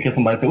one tree. In case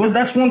somebody says, "Well,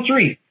 that's one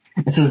tree."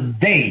 It says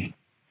they.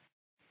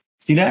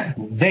 See that?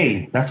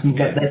 They. That's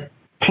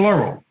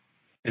plural.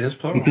 It is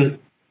plural.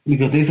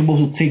 Because they're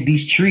supposed to take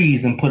these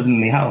trees and put it in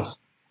their house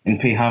and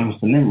pay homage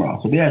to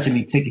Nimrod. So they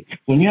actually take it.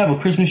 When you have a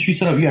Christmas tree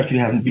set up,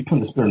 you put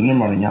the spirit of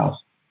Nimrod in your house,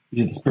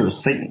 which is the spirit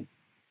of Satan.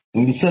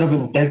 When you set up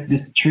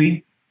this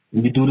tree,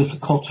 and you do this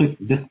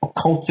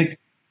occultic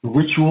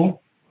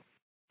ritual,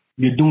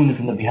 you're doing this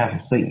on the behalf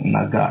of Satan,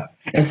 not God.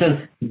 It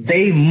says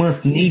they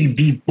must need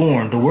be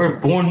born. The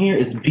word born here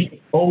is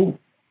borne.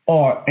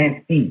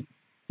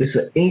 It's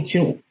an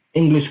ancient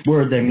English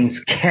word that means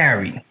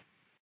carry,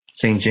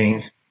 St.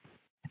 James.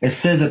 It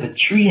says that the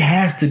tree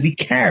has to be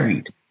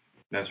carried.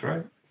 That's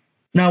right.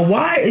 Now,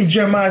 why is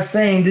Jeremiah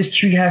saying this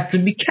tree has to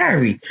be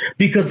carried?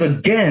 Because,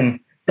 again,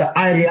 the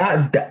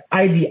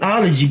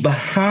ideology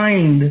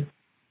behind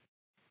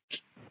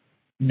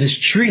this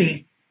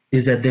tree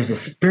is that there's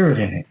a spirit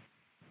in it.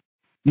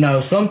 Now,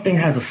 if something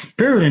has a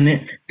spirit in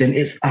it, then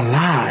it's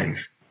alive.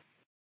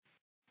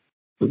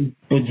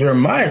 But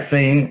Jeremiah is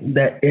saying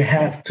that it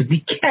has to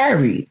be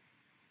carried.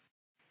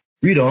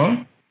 Read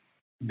on.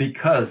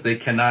 Because they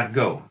cannot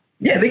go.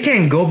 Yeah, they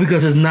can't go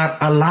because it's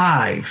not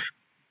alive.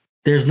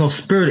 There's no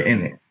spirit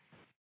in it.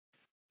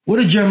 What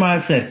did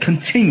Jeremiah say?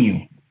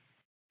 Continue.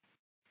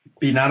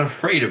 Be not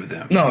afraid of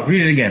them. No,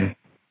 read it again.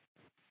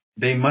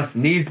 They must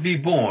needs be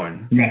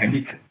born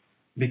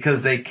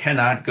because they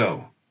cannot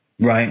go.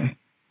 Right.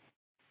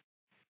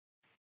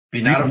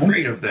 Be not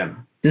afraid of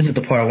them. This is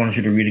the part I want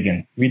you to read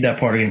again. Read that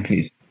part again,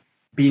 please.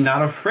 Be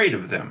not afraid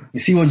of them.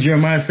 You see what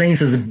Jeremiah is saying?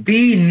 He says,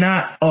 be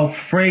not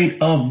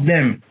afraid of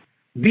them.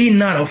 Be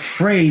not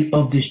afraid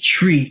of this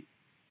tree.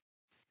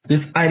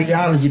 This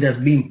ideology that's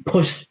being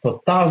pushed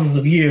for thousands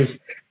of years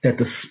that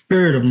the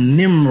spirit of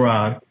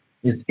Nimrod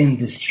is in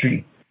this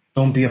tree.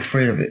 Don't be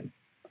afraid of it.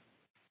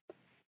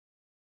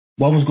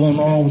 What was going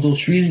on with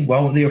those trees? Why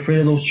were they afraid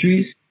of those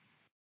trees?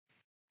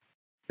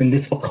 In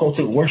this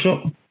occultic worship?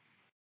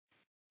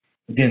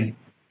 Again,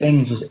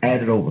 things was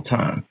added over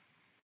time.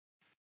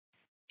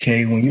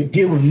 Okay, when you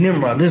deal with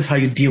Nimrod, this is how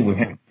you deal with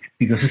him.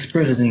 Because his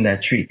spirit is in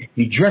that tree.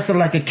 You dress it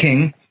like a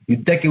king. You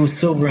deck it with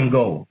silver and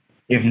gold.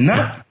 If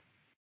not,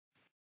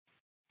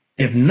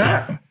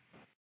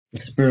 the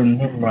spirit of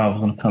Nimrod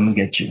was going to come and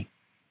get you.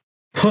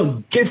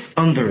 Put gifts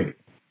under it.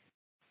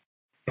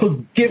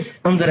 Put gifts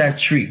under that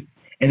tree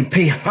and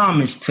pay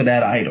homage to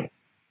that idol.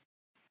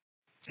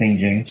 St.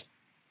 James.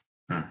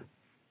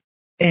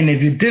 And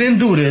if you didn't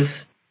do this,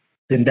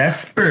 then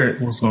that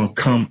spirit was going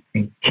to come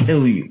and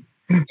kill you.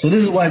 So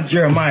this is why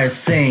Jeremiah is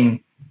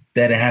saying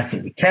that it has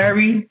to be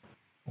carried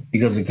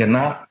because it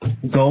cannot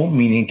go,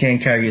 meaning it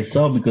can't carry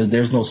itself because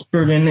there's no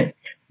spirit in it.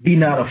 Be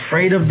not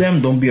afraid of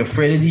them. Don't be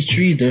afraid of these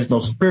trees. There's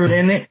no spirit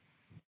in it.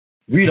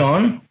 Read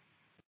on.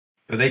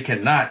 For they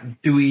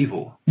cannot do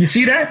evil. You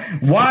see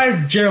that? Why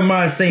is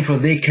Jeremiah saying for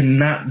they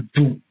cannot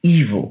do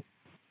evil?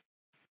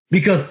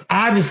 Because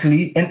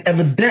obviously and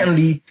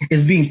evidently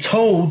it's being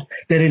told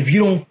that if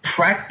you don't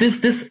practice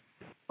this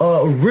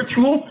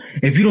ritual,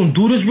 if you don't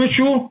do this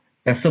ritual,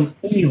 that some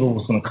evil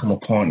is going to come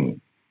upon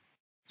you.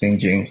 St.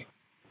 James.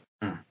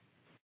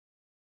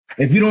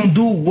 If you don't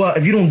do what?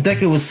 If you don't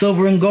deck it with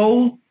silver and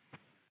gold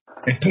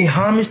and pay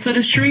homage to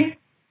this tree,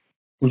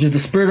 which is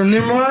the spirit of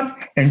Nimrod,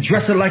 and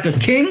dress it like a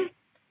king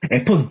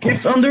and put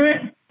gifts under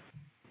it,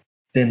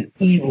 then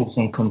evil is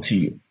going to come to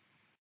you.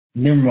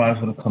 Nimrod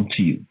is going to come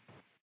to you.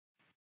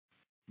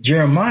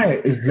 Jeremiah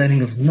is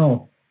letting us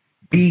know,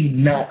 be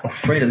not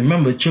afraid.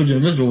 Remember, the children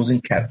of Israel was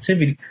in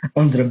captivity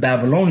under the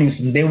Babylonians,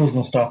 and they was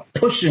going to start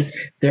pushing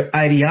their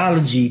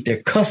ideology,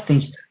 their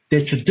customs,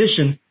 their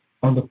tradition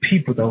on the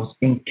people that was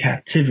in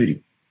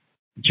captivity.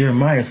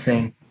 Jeremiah is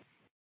saying,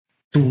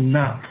 do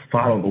not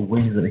follow the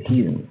ways of the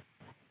heathen.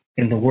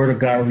 And the word of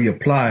God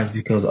reapplies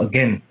because,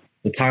 again,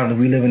 the time that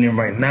we're living in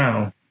right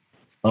now,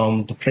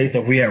 the place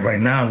that we're at right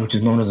now, which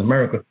is known as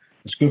America,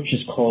 the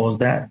scriptures calls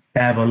that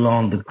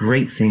Babylon the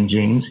Great, St.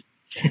 James.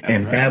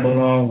 And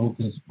Babylon,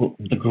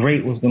 the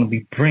Great, was going to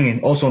be bringing,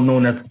 also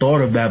known as the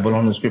daughter of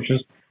Babylon in the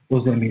scriptures,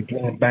 was going to be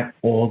bringing back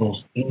all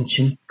those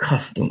ancient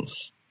customs.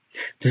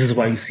 This is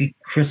why you see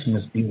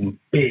Christmas being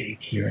big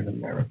here in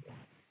America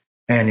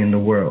and in the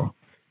world,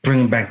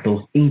 bringing back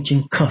those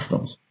ancient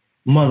customs.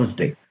 Mother's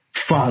Day,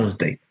 Father's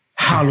Day,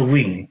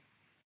 Halloween,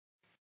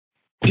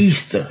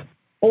 Easter.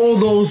 All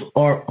those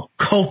are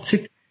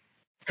occultic,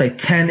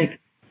 satanic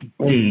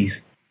ways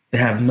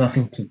that have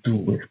nothing to do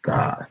with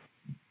God.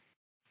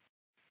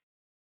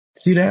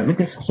 See that? Look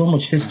at so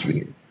much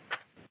history.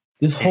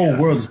 This whole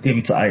world is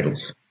given to idols.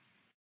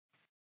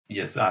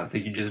 Yes, I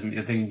think you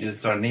just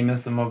started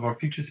naming some of our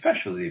future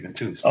specials even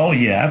too. So. Oh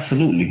yeah,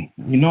 absolutely.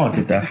 You know I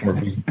did that for a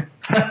reason.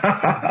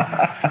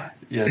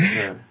 Yes,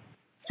 sir.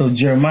 So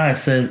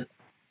Jeremiah says,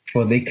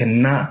 for they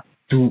cannot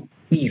do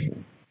evil.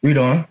 Read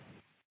on.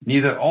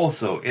 Neither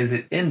also is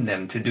it in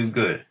them to do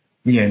good.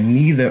 Yeah,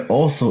 neither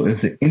also is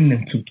it in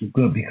them to do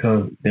good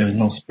because there's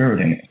no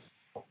spirit in it.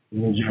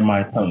 This is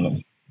Jeremiah telling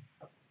them.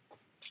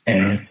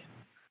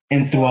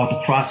 And throughout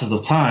the process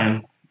of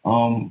time,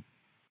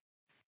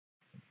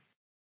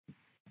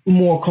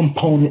 more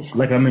components,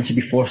 like I mentioned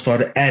before,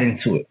 started adding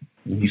to it.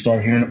 You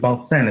start hearing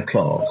about Santa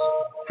Claus,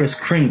 Kris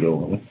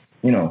Kringle,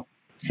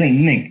 Saint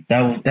Nick.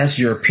 That's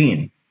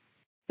European.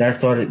 that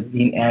started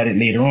being added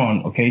later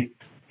on, okay?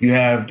 You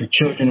have the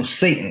children of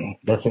Satan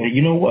that said,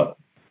 you know what?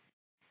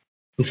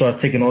 We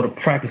started taking all the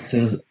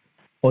practices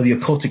or the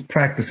occultic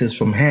practices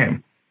from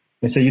Ham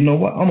and say, you know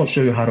what? I'm going to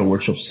show you how to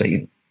worship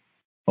Satan.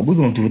 But we're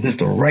going to do this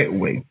the right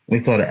way.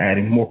 We started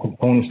adding more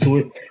components to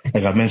it.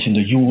 Like I mentioned,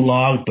 the Yule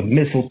log, the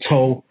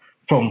mistletoe,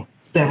 from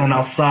stepping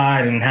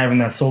outside and having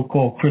that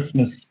so-called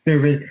Christmas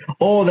spirit.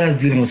 All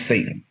that's dealing with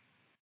Satan.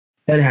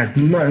 That has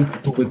nothing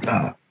to do with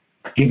God.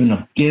 Giving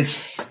up gifts,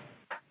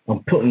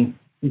 putting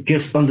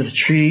gifts under the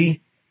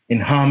tree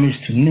in homage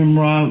to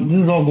Nimrod.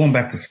 This is all going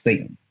back to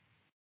Satan.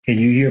 Okay,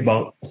 you hear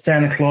about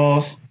Santa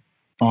Claus,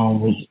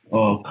 which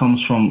comes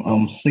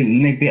from Saint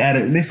Nick.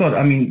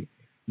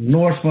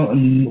 Norse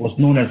was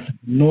known as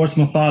Norse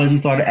mythology.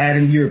 Started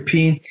adding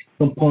European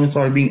components,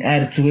 started being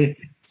added to it.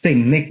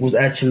 Saint Nick was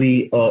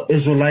actually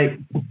Israelite,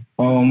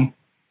 and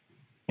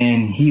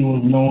he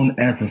was known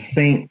as a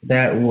saint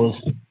that was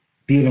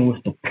dealing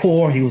with the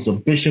poor. He was a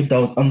bishop that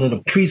was under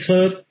the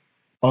priesthood,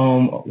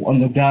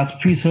 under God's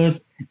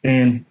priesthood,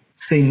 and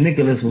Saint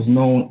Nicholas was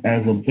known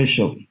as a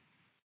bishop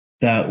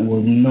that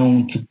was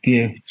known to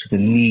give to the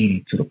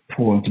needy, to the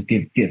poor, and to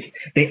give gifts.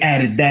 They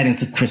added that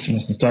into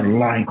Christmas and started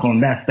calling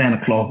that Santa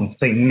Claus and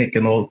Saint Nick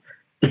and all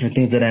different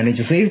things of that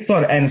nature. So they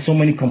started adding so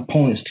many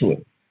components to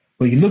it.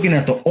 But you're looking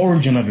at the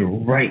origin of it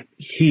right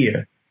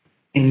here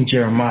in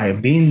Jeremiah,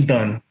 being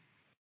done,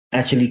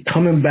 actually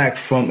coming back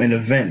from an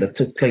event that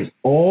took place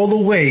all the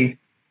way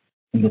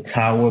in the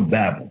Tower of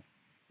Babel.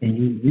 And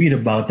you read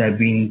about that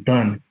being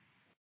done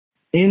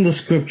in the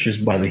scriptures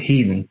by the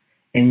heathen.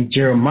 And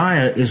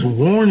Jeremiah is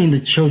warning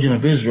the children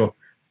of Israel,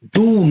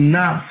 do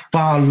not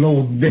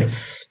follow this.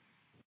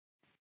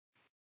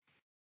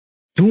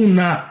 Do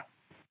not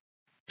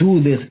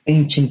do this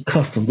ancient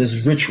custom, this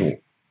ritual.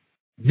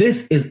 This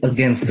is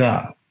against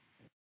God.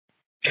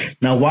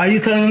 Now, why are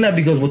you telling them that?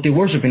 Because what they're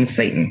worshiping is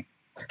Satan.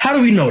 How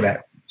do we know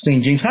that,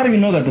 St. James? How do we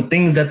know that the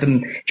things that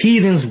the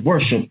heathens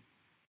worship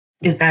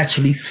is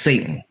actually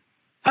Satan?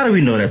 How do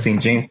we know that,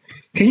 St. James?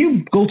 Can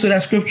you go to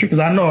that scripture? Because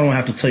I know I don't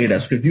have to tell you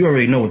that scripture. You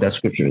already know what that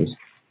scripture is.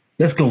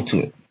 Let's go to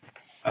it.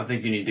 I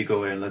think you need to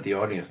go ahead and let the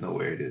audience know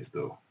where it is,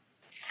 though.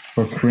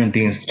 1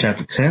 Corinthians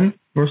chapter 10,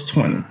 verse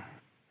 20.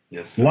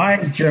 Yes, sir. Why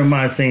is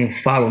Jeremiah saying,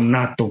 follow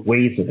not the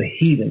ways of the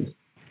heathens?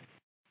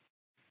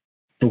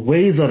 The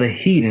ways of the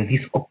heathens,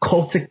 these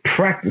occultic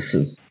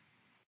practices,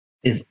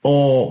 is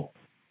all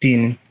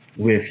dealing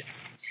with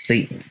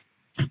Satan.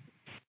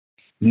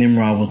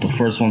 Nimrod was the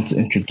first one to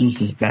introduce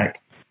us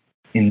back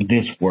in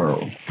this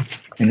world.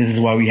 And this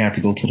is why we have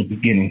to go to the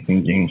beginning,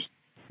 St. James.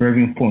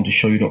 Very important to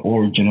show you the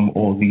origin of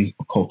all these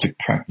occultic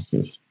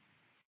practices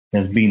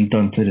that's being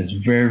done to this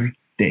very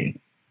day.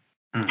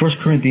 1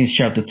 Corinthians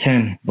chapter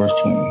 10, verse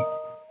 20.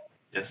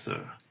 Yes,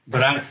 sir.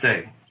 But I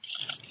say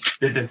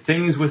that the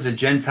things which the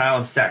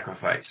Gentiles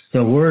sacrifice.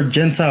 The word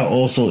Gentile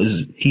also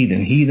is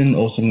heathen. Heathen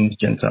also means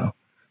Gentile,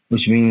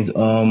 which means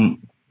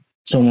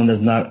someone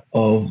that's not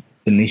of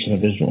the nation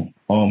of Israel.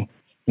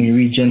 When you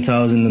read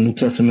Gentiles in the New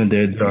Testament,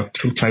 there are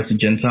two types of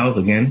Gentiles.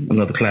 Again,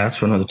 another class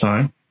for another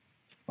time.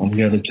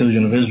 We have the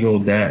children of Israel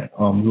that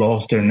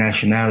lost their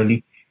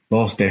nationality,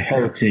 lost their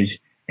heritage,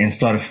 and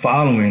started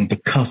following the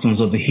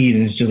customs of the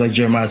heathens, just like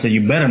Jeremiah said,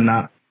 you better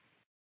not,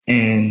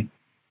 and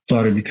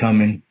started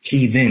becoming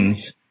heathens,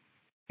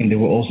 and they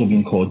were also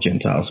being called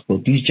Gentiles.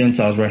 But these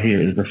Gentiles right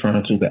here is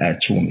referring to the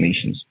actual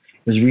nations.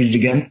 Let's read it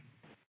again.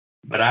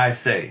 But I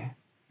say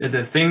that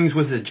the things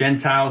which the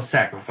Gentiles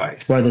sacrifice.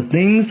 By the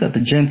things that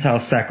the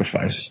Gentiles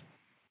sacrifice,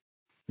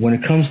 when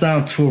it comes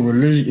down to a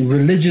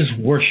religious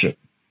worship,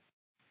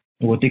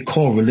 what they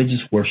call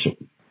religious worship,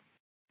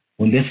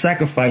 when they're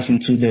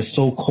sacrificing to their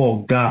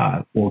so-called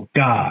God or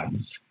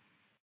gods,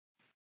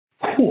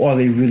 who are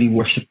they really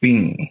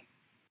worshiping?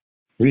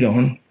 Read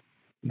on.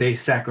 They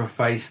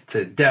sacrifice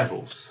to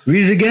devils.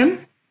 Read it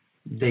again.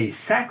 They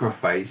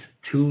sacrifice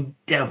to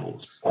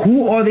devils.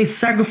 Who are they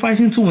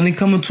sacrificing to when they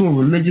come into a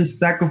religious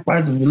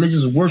sacrifice, a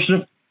religious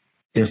worship?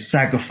 They're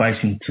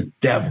sacrificing to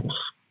devils.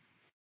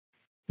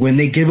 When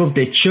they give up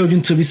their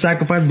children to be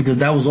sacrificed, because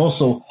that was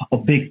also a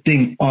big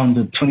thing on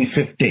the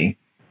 25th day,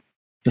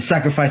 the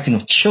sacrificing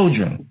of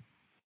children.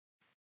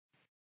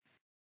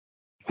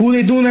 Who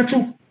are they doing that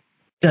to?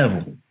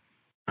 Devil.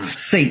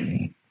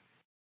 Satan.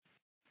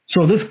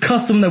 So this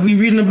custom that we're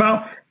reading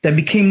about that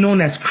became known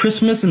as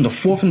Christmas in the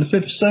 4th and the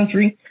 5th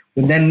century,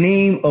 when that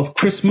name of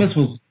Christmas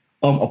was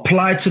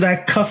applied to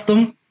that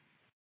custom,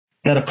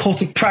 that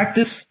occultic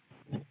practice,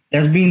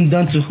 that's being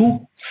done to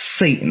who?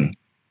 Satan.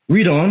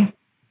 Read on.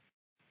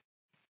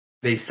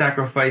 They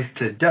sacrifice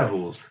to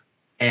devils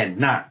and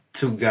not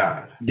to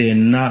God. They're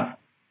not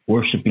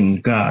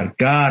worshiping God.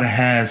 God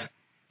has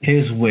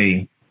his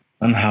way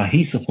on how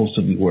he's supposed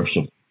to be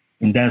worshipped.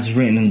 And that's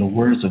written in the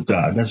words of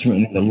God. That's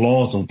written in the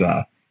laws of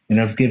God. And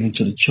that's given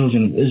to the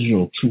children of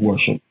Israel to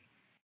worship.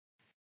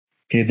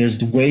 Okay, there's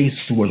the ways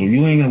to worship.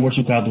 You ain't going to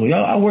worship God the way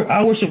I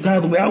worship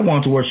God the way I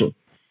want to worship.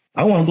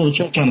 I want to go to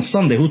church on a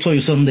Sunday. Who told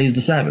you Sunday is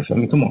the Sabbath? I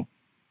mean, come on.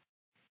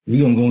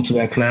 We're going to go into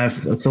that class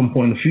at some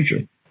point in the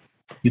future.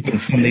 You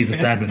think Sunday's the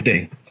Sabbath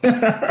day.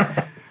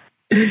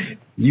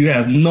 You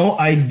have no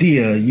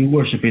idea you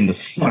worshiping the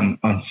sun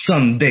on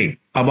Sunday.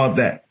 How about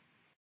that?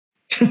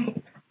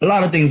 A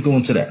lot of things go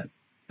into that.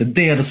 The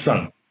day of the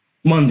sun.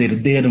 Monday, the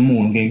day of the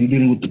moon. Okay, you're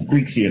dealing with the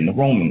Greeks here and the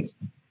Romans.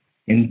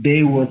 And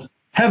they was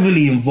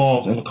heavily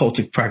involved in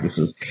occultic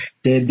practices.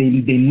 They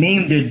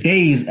named their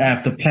days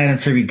after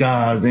planetary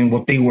gods and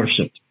what they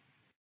worshipped.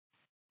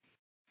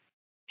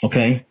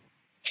 Okay?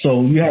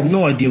 So you have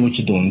no idea what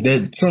you're doing.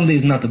 Sunday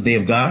is not the day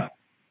of God.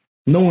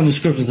 No one in the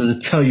scriptures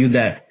does tell you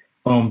that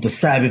the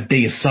Sabbath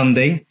day is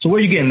Sunday. So where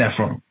are you getting that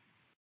from?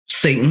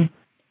 Satan.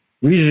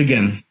 Read it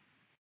again.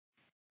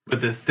 But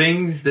the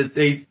things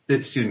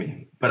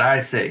but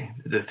I say,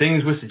 the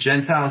things which the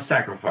Gentiles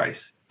sacrifice,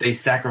 they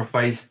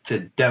sacrifice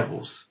to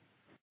devils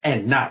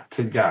and not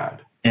to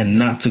God. And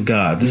not to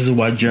God. This is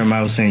why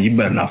Jeremiah was saying, you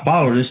better not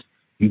follow this.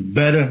 You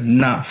better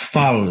not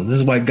follow this.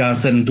 This is why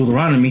God said in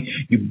Deuteronomy,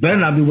 you better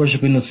not be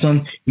worshiping the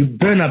sun. You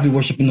better not be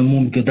worshiping the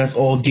moon, because that's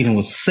all dealing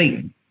with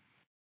Satan.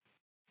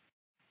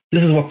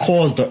 This is what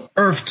caused the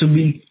earth to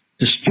be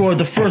destroyed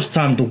the first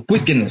time, the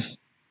wickedness,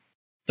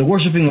 the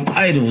worshiping of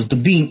idols, the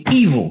being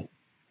evil.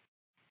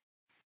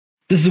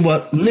 This is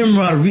what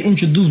Nimrod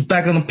reintroduced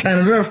back on the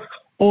planet Earth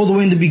all the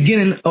way in the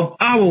beginning of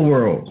our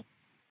world.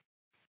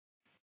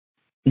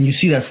 And you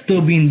see that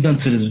still being done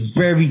to this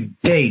very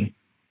day,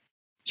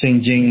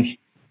 St. James.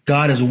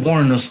 God is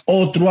warning us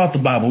all throughout the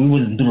Bible. We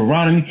were in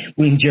Deuteronomy,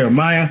 we in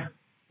Jeremiah,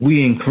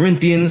 we in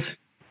Corinthians.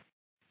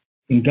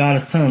 And God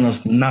is telling us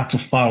not to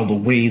follow the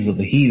ways of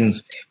the heathens,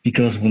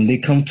 because when they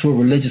come to a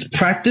religious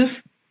practice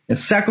and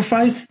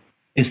sacrifice,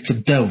 it's to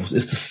devils,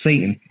 it's to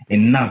Satan,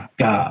 and not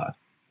God.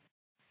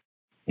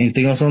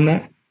 Anything else on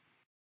that?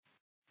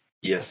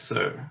 Yes,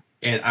 sir.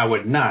 And I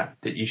would not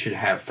that you should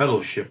have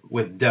fellowship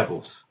with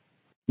devils.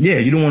 Yeah,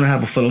 you don't want to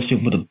have a fellowship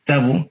with a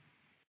devil.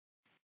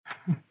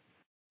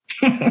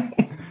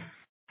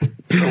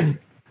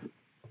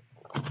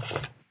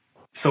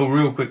 So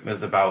real quick,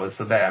 Mr. Bowers.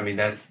 So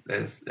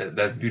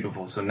that's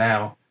beautiful. So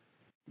now,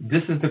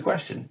 this is the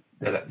question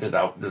that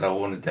I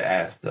wanted to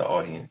ask the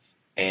audience.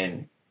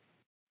 And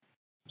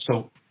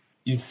so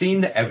you've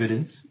seen the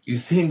evidence,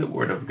 you've seen the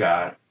Word of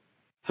God.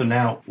 So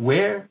now,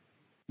 where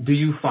do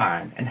you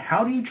find and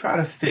how do you try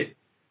to fit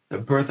the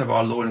birth of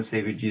our Lord and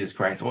Savior Jesus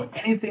Christ, or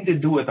anything to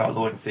do with our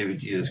Lord and Savior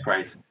Jesus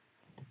Christ,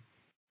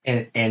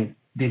 and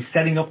the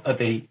setting up of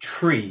a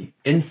tree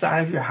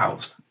inside of your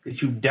house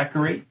that you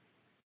decorate,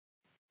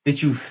 that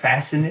you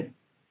fasten it,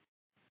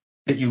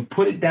 that you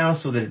put it down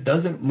so that it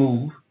doesn't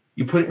move,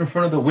 you put it in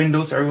front of the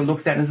window so everyone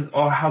looks at it and says,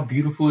 oh, how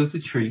beautiful is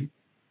the tree,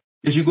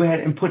 that you go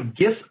ahead and put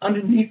gifts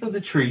underneath of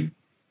the tree.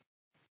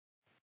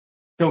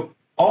 So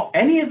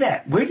any of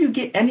that, where do you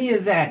get any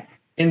of that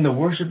in the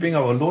worshiping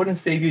of our Lord and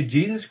Savior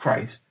Jesus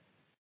Christ?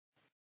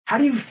 How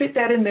do you fit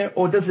that in there,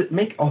 or does it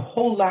make a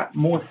whole lot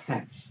more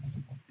sense?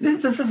 This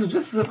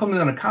is coming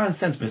on a common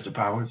sense, Mr.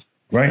 Powers.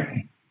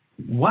 Right.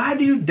 Why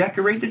do you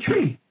decorate the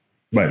tree?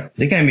 Right.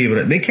 They can't be able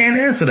to. They can't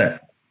answer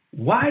that.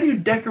 Why do you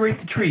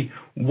decorate the tree?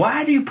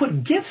 Why do you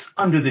put gifts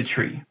under the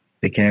tree?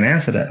 They can't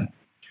answer that.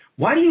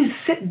 Why do you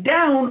sit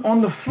down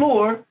on the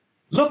floor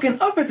looking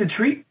up at the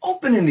tree,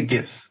 opening the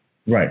gifts?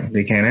 Right.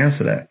 They can't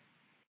answer that.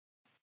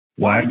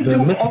 Why do you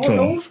do all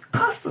those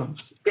customs?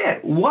 Yeah.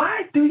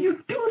 Why do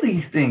you do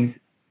these things?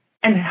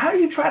 And how do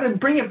you try to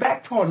bring it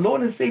back to our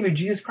Lord and Savior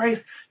Jesus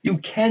Christ? You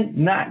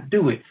cannot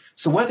do it.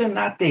 So whether or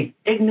not they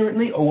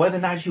ignorantly, or whether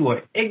or not you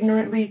are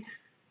ignorantly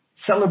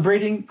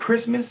celebrating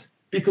Christmas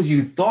because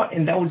you thought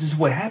and that was just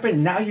what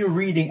happened, now you're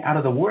reading out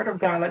of the Word of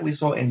God like we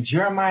saw in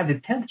Jeremiah,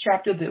 the 10th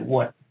chapter, that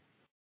what?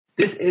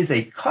 This is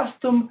a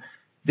custom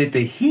that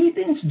the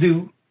heathens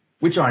do,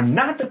 which are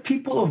not the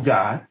people of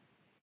God,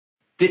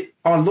 that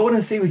our Lord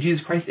and Savior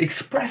Jesus Christ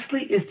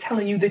expressly is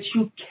telling you that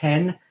you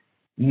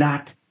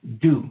cannot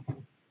do.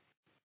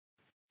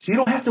 So you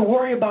don't have to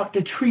worry about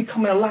the tree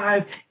coming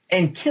alive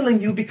and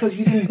killing you because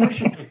you didn't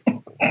worship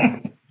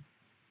it.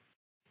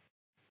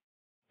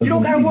 You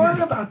don't got to worry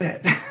about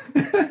that.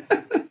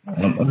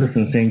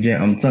 Listen, St.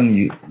 Jan, I'm telling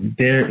you,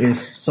 there is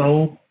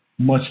so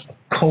much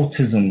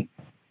cultism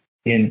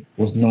in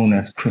what's known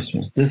as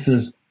Christmas. This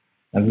is,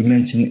 as we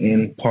mentioned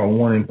in part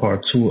 1 and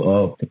part 2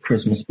 of the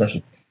Christmas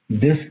special,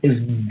 this is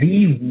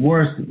the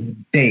worst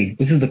day.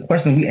 This is the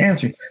question we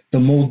answered. The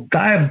most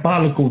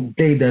diabolical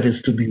day that is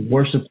to be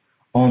worshipped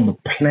on the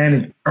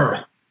planet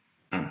Earth,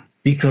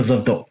 because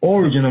of the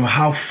origin of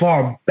how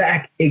far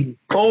back it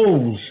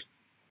goes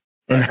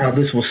and how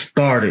this was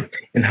started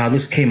and how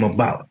this came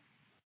about,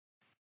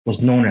 was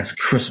known as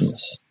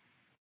Christmas.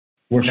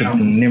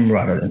 Worshiping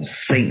Nimrod and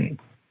Satan.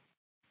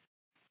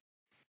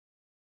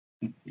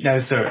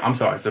 No, sir. I'm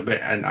sorry, sir, but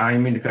and I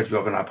didn't mean to cut you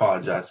off, and I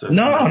apologize, sir.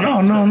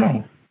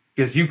 No.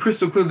 Because you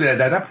crystal clear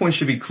that point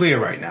should be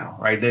clear right now,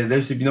 right?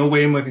 There should be no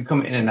way anyone can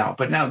come in and out.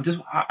 But now,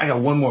 I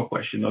got one more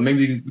question, or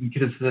maybe we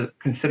could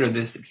consider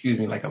this,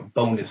 like a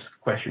bonus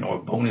question or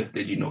a bonus.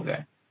 Did you know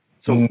that?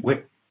 So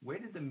where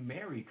did the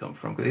Merry come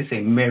from? Because they say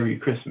Merry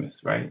Christmas,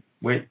 right?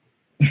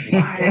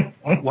 Why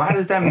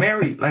does that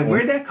Merry? Like,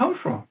 where did that come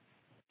from?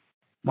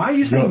 Why are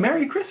you saying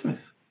Merry Christmas?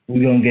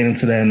 We're gonna get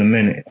into that in a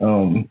minute.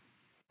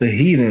 The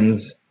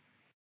heathens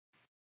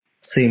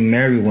say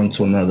marry one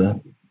to another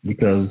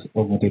because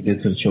of what they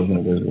did to the children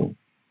of Israel.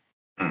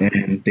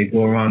 And they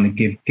go around and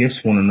give gifts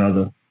one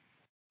another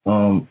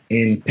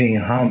in paying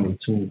homage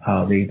to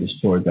how they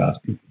destroyed God's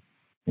people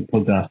and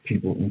put God's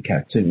people in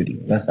captivity.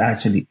 That's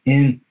actually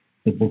in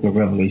the book of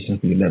Revelation,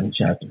 the 11th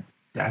chapter.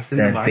 That's in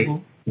the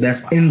Bible?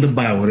 That's in the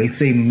Bible. They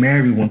say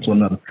marry one to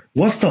another.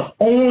 What's the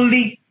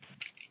only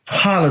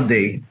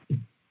holiday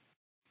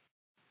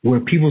where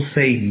people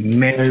say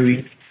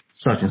marry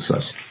such and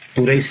such?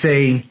 Do they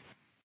say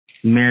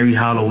marry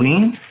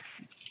Halloween?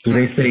 Do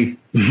they say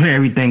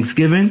marry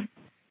Thanksgiving?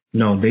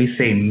 No, they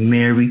say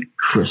merry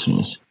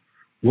Christmas.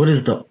 What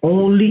is the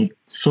only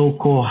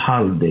so-called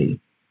holiday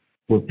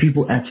where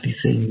people actually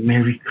say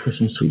merry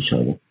Christmas to each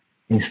other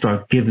and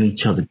start giving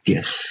each other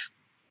gifts?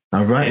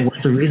 All right,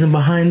 what's the reason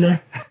behind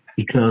that?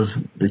 Because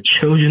the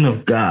children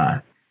of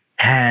God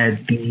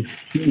had these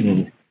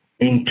heathens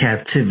in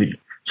captivity.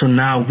 So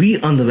now we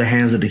under the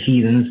hands of the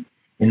heathens,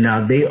 and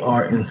now they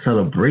are in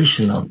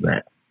celebration of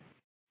that.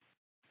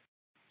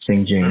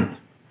 St. James.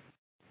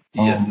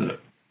 Yes, sir.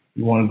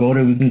 You want to go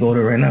there? We can go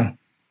there right now.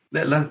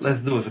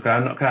 Let's do it.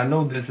 Cause I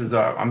know this is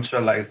our. I'm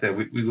sure, like I said,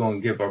 we're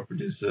going to give our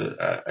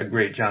producer a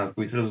great challenge.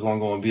 We said it was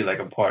going to be like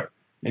a part,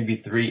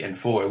 maybe 3 and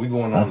 4. We're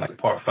going on like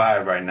part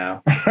 5 right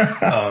now.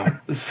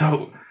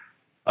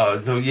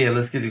 So yeah,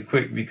 let's get it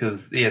quick because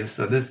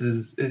so this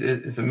is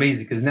it's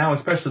amazing because now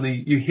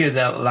especially you hear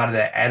that a lot of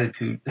that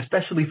attitude,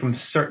 especially from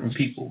certain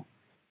people.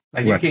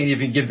 Like you can't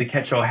even give the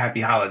catch-all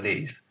happy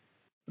holidays.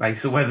 Like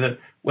so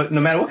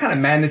no matter what kind of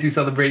madness you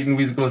celebrate,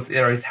 we go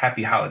it's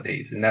happy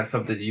holidays, and that's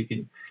something that you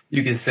can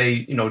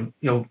say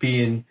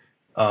being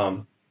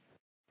not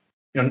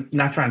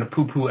trying to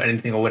poo-poo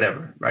anything or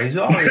whatever, right? It's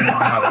always happy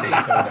holidays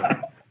or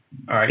whatever.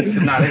 All right,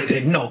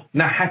 so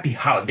not happy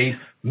holidays,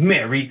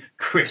 Merry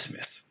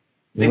Christmas.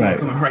 They will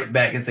come right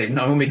back and say,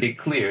 no, we'll make it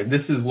clear.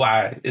 This is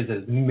why it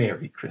says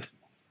Merry Christmas.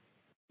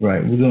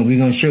 Right. We're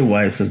gonna show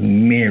why it says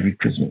Merry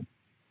Christmas.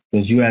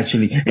 Because you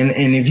actually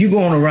and if you're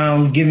going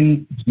around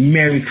giving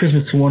Merry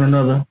Christmas to one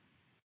another,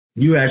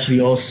 you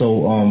actually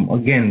also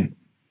again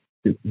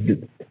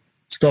the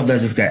stuff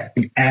that just got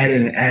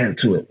added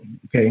to it.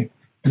 Okay.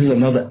 This is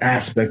another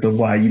aspect of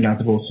why you're not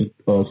supposed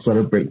to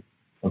celebrate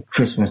a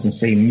Christmas and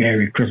say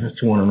Merry Christmas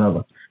to one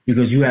another.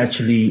 Because you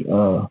actually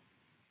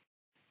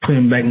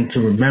putting back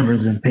into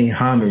remembrance and paying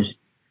homage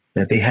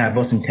that they have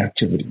us in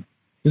captivity.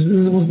 This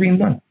is what's being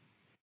done.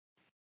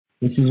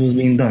 This is what's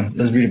being done.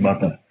 Let's read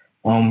about that.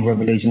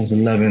 Revelations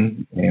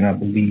 11, and I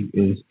believe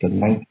is the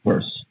 9th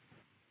verse.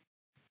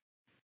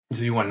 So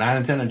you want 9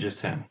 and 10 or just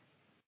 10?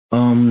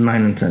 9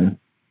 and 10.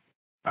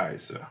 All right,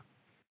 sir.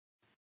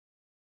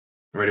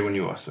 Ready when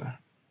you are, sir.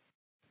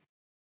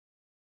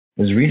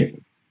 Let's read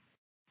it.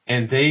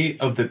 And they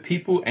of the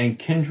people and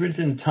kindreds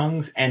and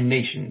tongues and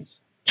nations.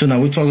 So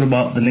now we're talking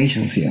about the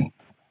nations here.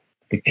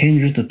 The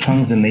kindreds, the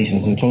tongues, and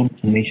nations. We're talking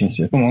about the nations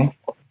here. Come on.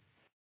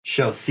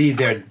 Shall see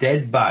their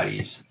dead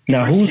bodies.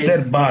 Now, whose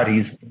dead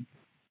bodies?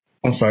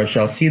 I'm sorry,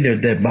 shall see their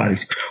dead bodies.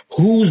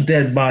 Whose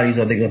dead bodies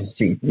are they going to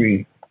see?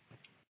 Read.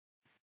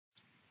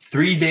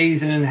 3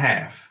 days and a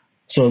half.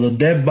 So the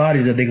dead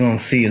bodies that they're going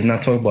to see is not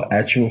talking about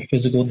actual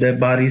physical dead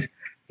bodies.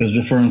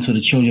 It's referring to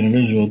the children of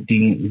Israel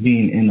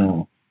being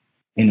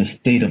in a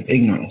state of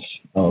ignorance,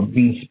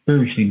 being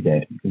spiritually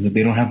dead. Because if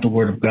they don't have the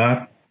word of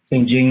God,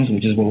 St. James,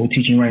 which is what we're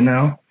teaching right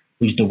now,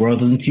 which the world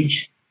doesn't teach,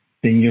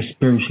 then you're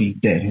spiritually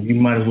dead. You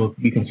might as well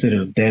be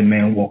considered a dead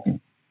man walking.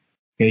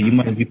 Okay, you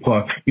might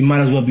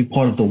as well be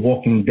part of the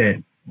walking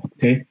dead.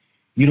 Okay,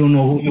 you don't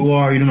know who you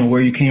are, you don't know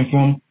where you came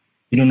from,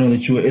 you don't know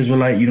that you're an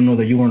Israelite, you don't know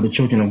that you're one of the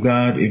children of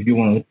God. If you're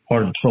one of the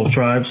part of the 12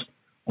 tribes,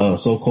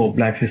 so-called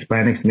blacks,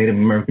 Hispanics, Native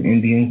American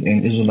Indians,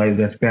 and Israelites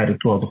that scattered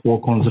throughout the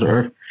 4 corners of the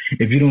earth.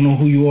 If you don't know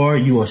who you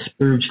are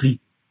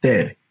spiritually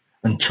dead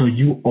until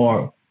you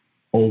are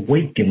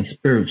awakened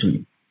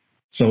spiritually.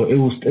 So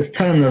it's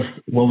telling us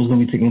what was going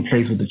to be taking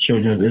place with the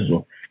children of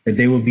Israel, that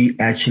they would be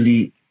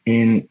actually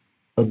in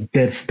a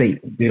dead state.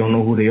 They don't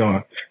know who they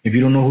are. If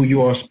you don't know who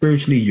you are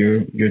spiritually,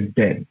 you're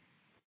dead.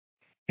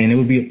 And it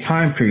would be a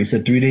time period.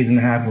 So 3 days and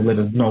a half will let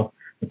us know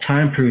the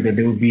time period that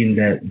they would be in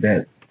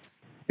that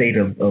state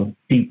of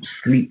deep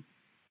sleep,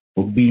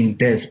 of being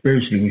dead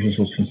spiritually, which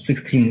was from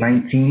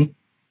 1619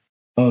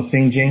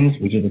 St. James,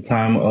 which is the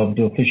time of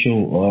the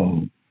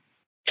official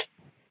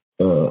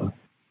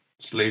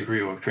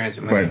slavery or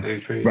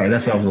transatlantic slavery. Right,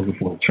 that's what I was looking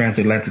for.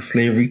 Transatlantic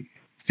slavery,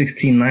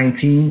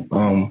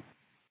 1619.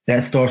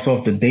 That starts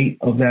off the date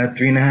of that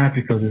 3.5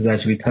 because it's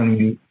actually telling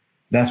you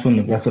that's when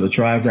the rest of the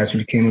tribes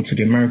actually came into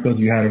the Americas.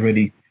 You had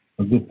already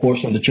a good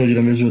portion of the children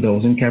of Israel that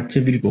was in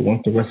captivity, but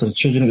once the rest of the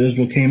children of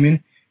Israel came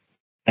in,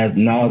 as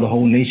now the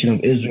whole nation of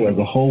Israel as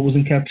a whole was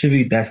in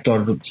captivity, that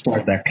started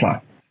that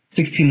clock.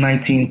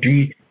 1619,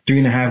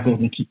 3.5 goes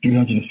into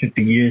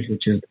 350 years,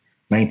 which is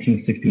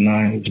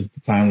 1969, which is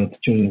the time that the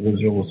children of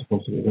Israel were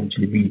supposed to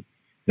eventually be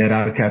let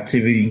out of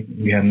captivity.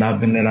 We have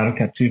not been let out of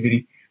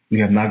captivity. We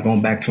have not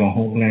gone back to our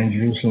homeland,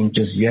 Jerusalem,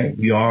 just yet.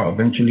 We are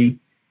eventually,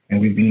 and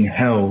we're being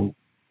held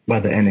by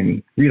the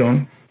enemy. Read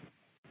on.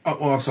 Oh,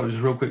 also,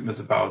 just real quick,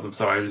 Mr. Powers, I'm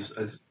sorry,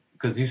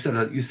 because you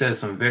said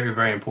some very,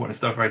 very important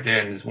stuff right there,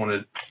 and just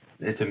wanted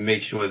to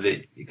make sure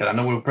that, because I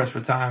know we're pressed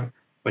for time,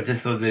 but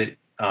just so that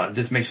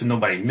just make sure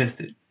nobody missed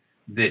it,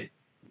 that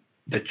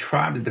the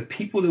tribe, that the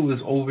people that was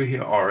over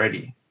here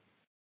already,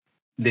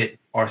 that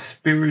are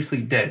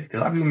spiritually dead. Because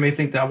a lot of people may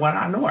think that, well,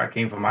 I know where I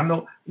came from. I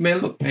know, man,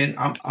 look, man,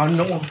 I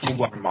know I'm from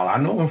Guatemala.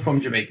 I know I'm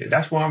from Jamaica.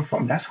 That's where I'm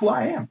from. That's who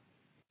I am.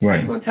 Right.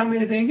 Are you going to tell me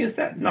anything against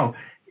that? No.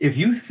 If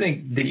you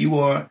think that you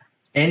are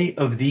any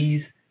of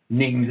these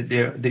names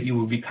that you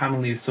will be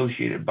commonly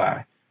associated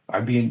by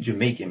being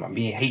Jamaican, by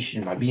being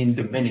Haitian, by being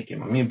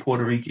Dominican, by being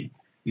Puerto Rican,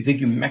 you think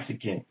you're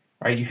Mexican,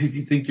 right?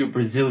 You think you're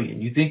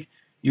Brazilian. You think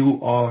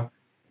you are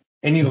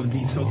any of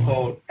these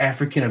so-called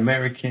African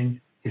American,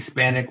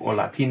 Hispanic, or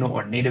Latino,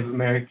 or Native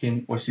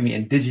American, or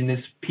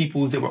indigenous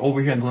peoples that were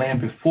over here in the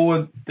land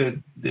before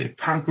the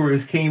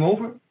conquerors came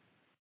over,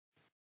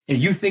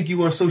 and you think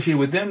you are associated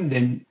with them,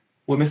 then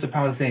what Mr.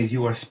 Powell is saying is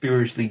you are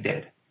spiritually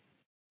dead.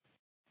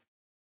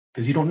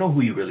 Because you don't know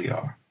who you really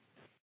are.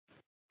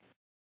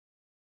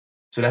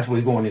 So that's what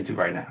we're going into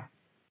right now.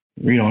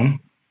 Read on.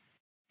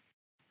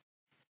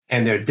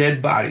 And their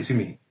dead bodies,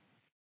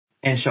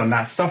 and shall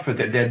not suffer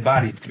their dead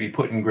bodies to be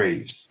put in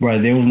graves.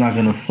 Right, they was not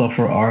going to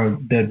suffer our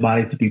dead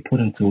body to be put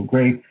into a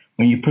grave.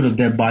 When you put a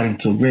dead body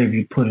into a grave,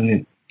 you're putting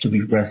it to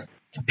be rest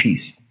to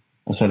peace.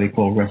 That's why they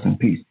call rest in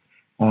peace.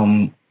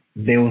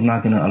 They was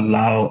not going to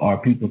allow our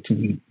people to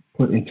be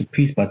put into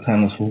peace by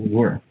telling us who we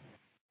were.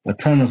 By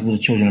telling us we're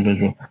the children of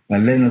Israel, by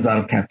letting us out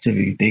of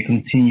captivity. They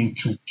continue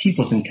to keep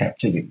us in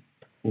captivity,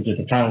 which at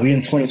the time, we're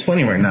in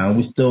 2020 right now.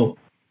 We're still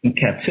in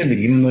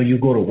captivity. Even though you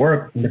go to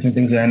work and different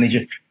things of that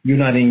nature, you're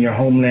not in your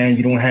homeland.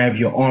 You don't have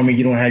your army.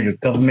 You don't have your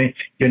government.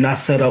 You're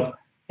not set up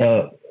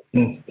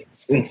in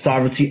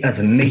sovereignty as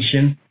a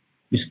nation.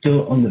 You're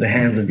still under the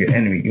hands of your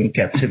enemy. You're in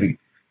captivity.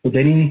 But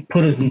they didn't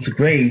put us into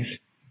graves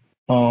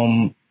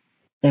and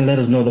let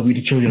us know that we're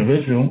the children of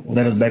Israel,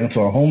 let us back into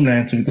our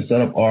homeland so we can set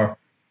up our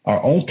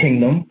own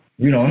kingdom.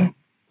 Read on.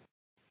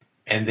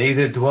 And they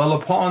that dwell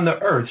upon the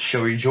earth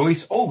shall rejoice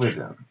over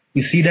them.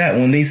 You see that?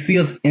 When they see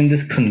us in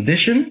this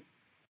condition,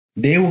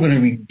 they were going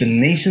to the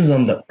nations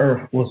on the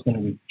earth was going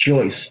to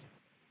rejoice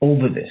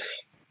over this.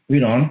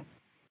 Read on.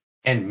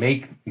 And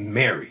make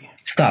merry.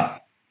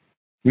 Stop.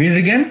 Read it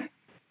again.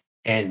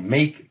 And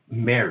make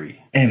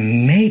merry.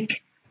 And make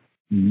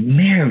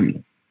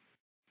merry.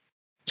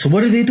 So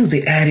what did they do?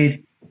 They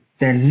added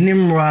that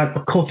Nimrod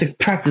occultic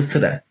practice to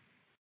that.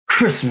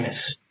 Christmas.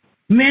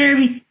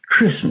 Merry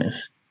Christmas.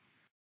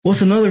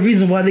 What's another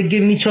reason why they're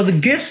giving each other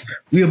gifts?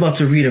 We're about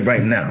to read it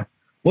right now.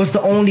 What's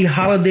the only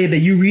holiday that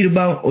you read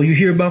about or you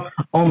hear about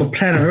on the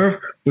planet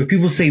Earth where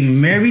people say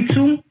merry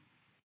to?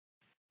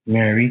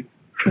 Merry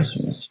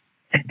Christmas.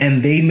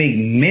 And they make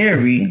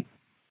merry.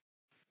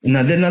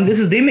 Now they're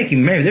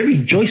making merry. They're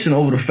rejoicing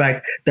over the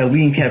fact that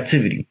we're in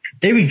captivity.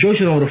 They're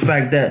rejoicing over the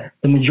fact that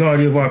the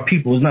majority of our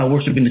people is not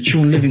worshiping the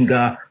true and living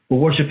God, but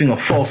worshiping a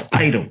false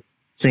idol,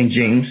 St.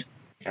 James.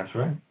 That's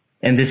right.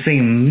 And they're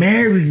saying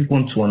merry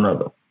one to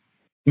another.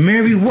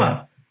 Merry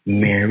what?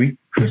 Merry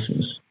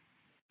Christmas.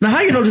 Now,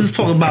 how you know this is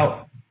talking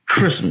about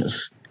Christmas?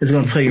 It's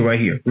going to tell you right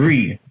here.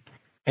 Read.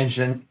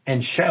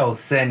 And shall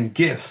send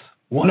gifts.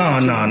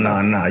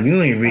 No.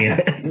 You ain't reading.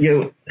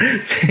 Yo,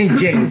 St.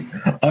 James,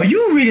 are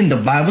you reading the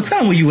Bible?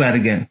 Tell me where you at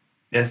again.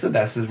 Yes, sir.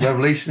 That's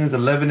Revelations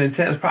 11 and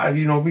 10. It's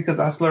probably, because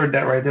I slurred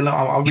that right there.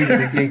 I'll read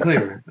it again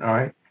clearer. All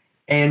right.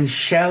 And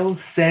shall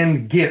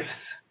send gifts.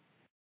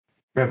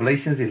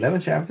 Revelations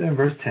 11 chapter and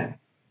verse 10.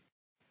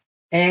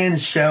 And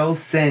shall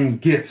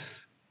send gifts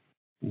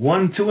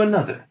one to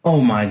another.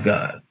 Oh, my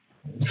God.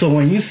 So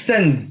when you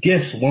send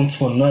gifts one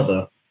to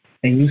another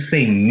and you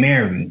say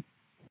merry,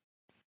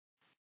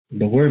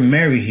 the word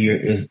merry here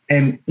is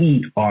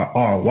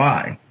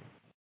M-E-R-R-Y.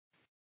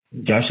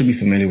 Y'all should be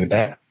familiar with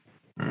that.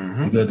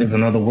 Mm-hmm. Because there's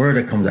another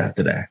word that comes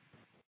after that.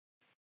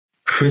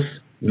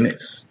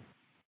 Christmas.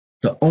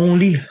 The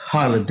only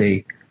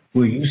holiday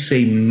where you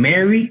say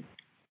merry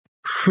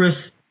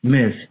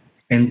Christmas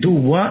and do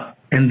what?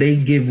 And they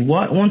give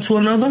what one to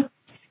another?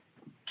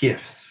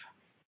 Gifts.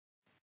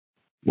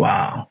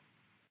 Wow.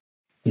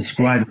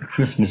 Describe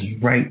Christmas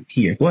right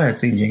here. Go ahead,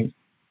 St. James.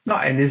 No,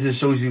 and this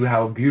just shows you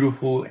how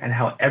beautiful and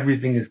how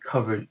everything is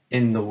covered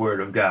in the Word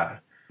of God.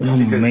 Because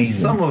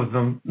amazing. Some of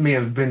them may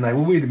have been like,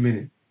 well, wait a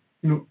minute.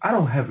 I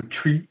don't have a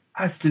tree.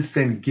 I just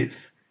send gifts.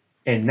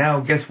 And now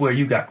guess where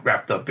you got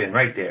wrapped up in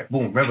right there.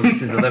 Boom,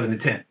 Revelations 11 to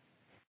 10.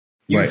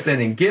 You're right.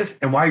 Sending gifts.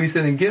 And why are you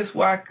sending gifts?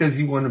 Why? Because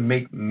you want to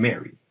make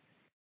merry.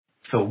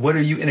 So what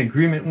are you in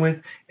agreement with?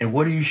 And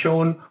what are you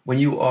showing when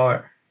you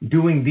are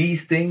doing these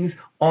things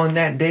on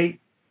that day?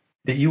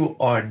 That you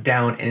are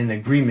down in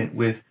agreement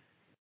with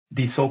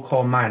the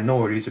so-called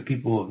minorities of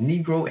people of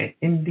Negro and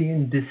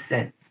Indian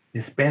descent,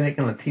 Hispanic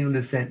and Latino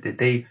descent, that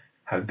they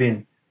have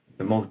been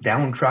the most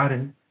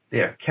downtrodden. They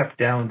are kept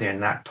down. They're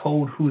not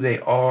told who they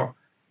are,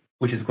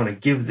 which is going to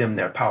give them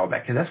their power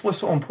back. Because that's what's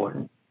so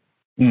important.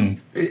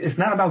 It's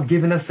not about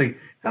giving us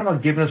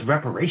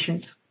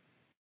reparations.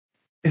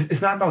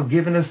 It's not about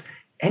giving us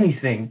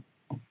anything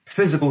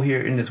physical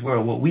here in this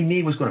world. What we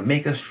need, what's going to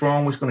make us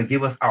strong, what's going to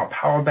give us our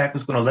power back,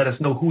 what's going to let us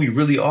know who we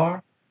really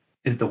are,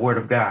 is the Word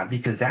of God,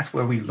 because that's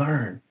where we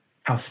learn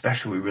how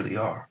special we really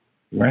are.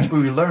 Right. That's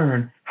where we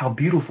learn how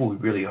beautiful we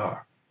really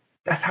are.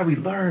 That's how we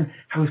learn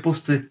how we're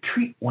supposed to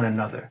treat one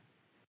another.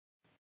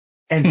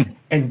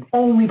 And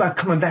only by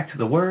coming back to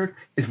the Word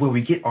is where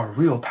we get our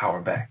real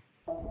power back.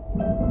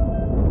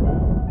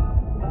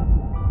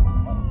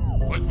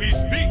 But we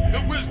speak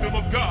the wisdom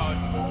of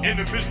God in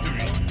a mystery.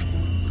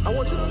 I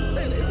want you to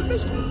understand, it's a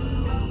mystery.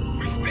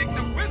 We speak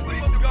the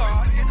wisdom of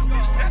God in a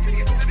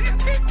mystery.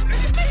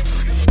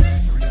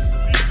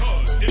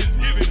 Because it is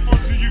given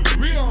unto you.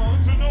 Read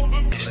on to know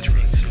the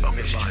mysteries of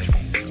the Bible.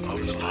 Of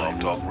the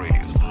Blog Talk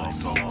Radio.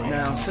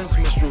 Now, since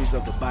Mysteries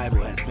of the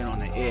Bible has been on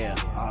the air,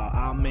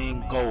 our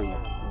main goal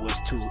was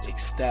to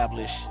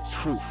establish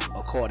truth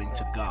according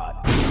to God.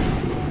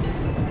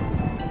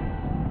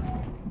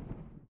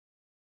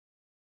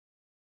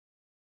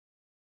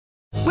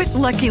 With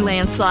Lucky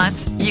Land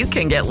Slots, you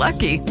can get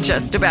lucky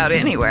just about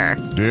anywhere.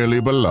 Dearly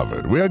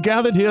beloved, we are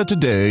gathered here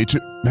today to...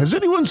 Has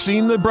anyone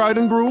seen the bride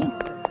and groom?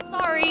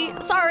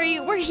 Sorry,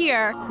 we're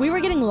here. We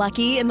were getting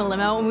lucky in the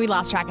limo and we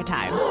lost track of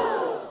time.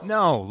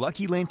 No,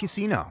 Lucky Land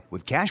Casino,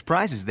 with cash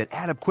prizes that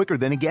add up quicker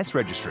than a guest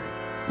registry.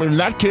 In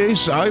that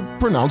case, I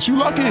pronounce you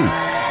lucky.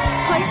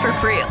 Play for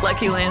free at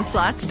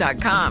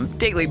LuckyLandSlots.com.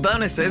 Daily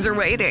bonuses are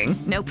waiting.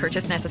 No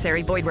purchase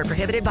necessary. Void where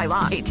prohibited by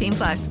law.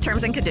 18+.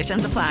 Terms and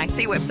conditions apply.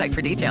 See website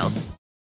for details.